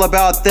was all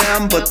about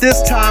them, but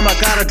this time I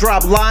gotta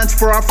drop lines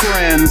for our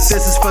friends.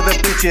 This is for the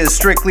bitches,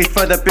 strictly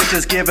for the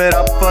bitches. Give it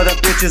up for the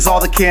bitches, all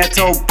the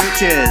Canto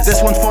bitches.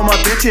 This one's for my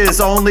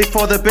bitches, only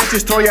for the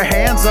bitches. Throw your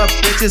hands up,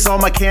 bitches, all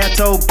my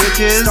Canto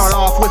bitches. Start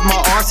off with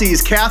my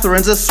Aussies,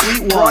 Catherine's a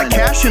sweet one. Brought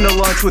cash into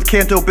lunch with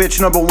Canto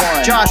bitch number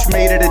 1. Josh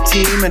made it a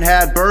team and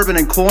had bourbon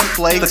and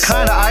cornflakes, the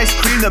kind of ice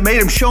cream that made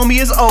him show me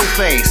his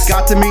O-face.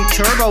 Got to meet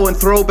Turbo and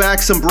throw back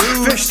some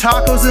brews. Fish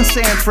tacos in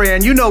San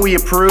Fran, you know we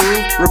approve.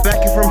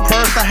 Rebecca from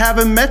Perth, I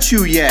haven't met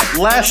you yet.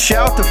 Last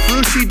shout to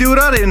Frushi dude,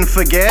 I didn't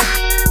forget.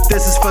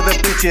 This is for the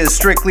bitches,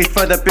 strictly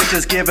for the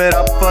bitches. Give it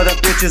up for the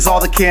bitches, all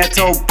the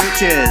Canto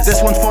bitches.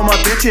 This one's for my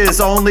bitches,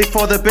 only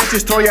for the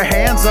bitches. Throw your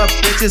hands up,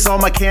 bitches, all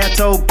my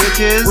Canto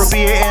bitches.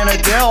 Rabia and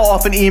Adele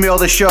often email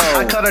the show.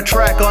 I cut a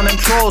track on them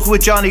trolls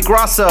with Johnny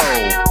Grosso.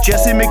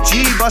 Jesse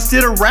McGee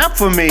busted a rap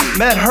for me.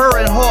 Met her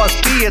and Horse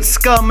B at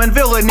Scum and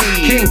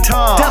Villainy. King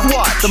Tom, Death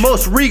Watch, the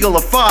most regal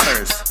of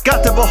fathers.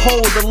 Got to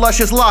behold the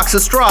luscious locks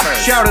of Strata.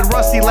 Shouted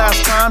Rusty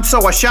last time,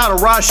 so I shout a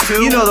Raj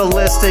too. You know the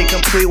list ain't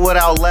complete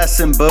without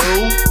Les and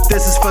Boo.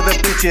 This is for the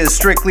bitches,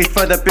 strictly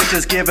for the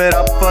bitches. Give it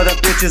up for the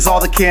bitches, all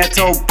the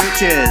Canto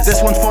bitches.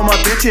 This one's for my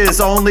bitches,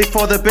 only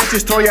for the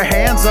bitches. Throw your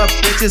hands up,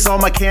 bitches, all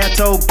my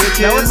Canto bitches.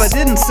 Now if I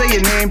didn't say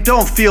your name,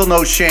 don't feel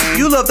no shame.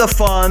 You love the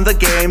fun, the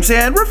games,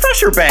 and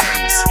refresher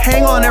bangs.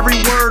 Hang on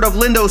every word of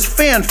Lindo's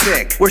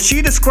fanfic, where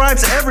she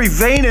describes every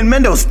vein in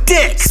Mendo's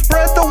dick.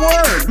 Spread the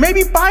word,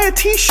 maybe buy a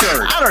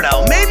t-shirt. I don't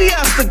know, maybe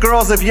ask the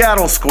girls if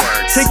Yaddle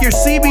squirts. Take your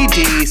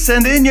CBD,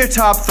 send in your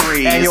top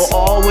 3s, and you'll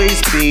always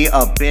be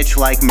a bitch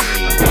like me.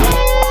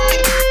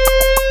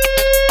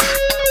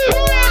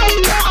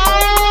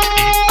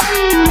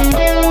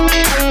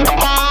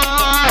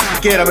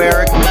 Get him,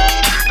 Eric.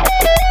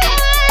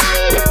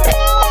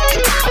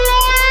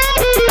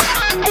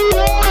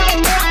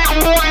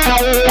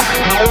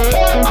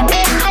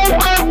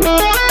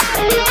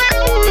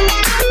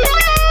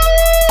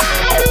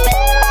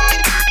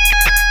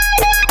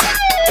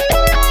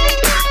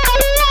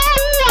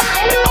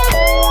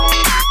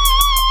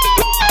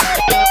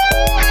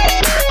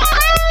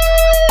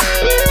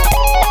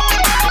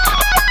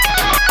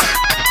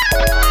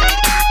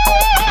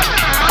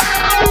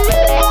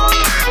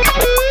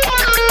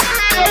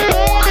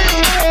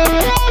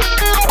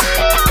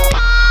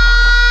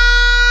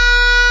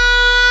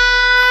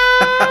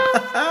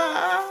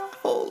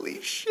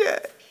 Holy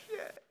shit.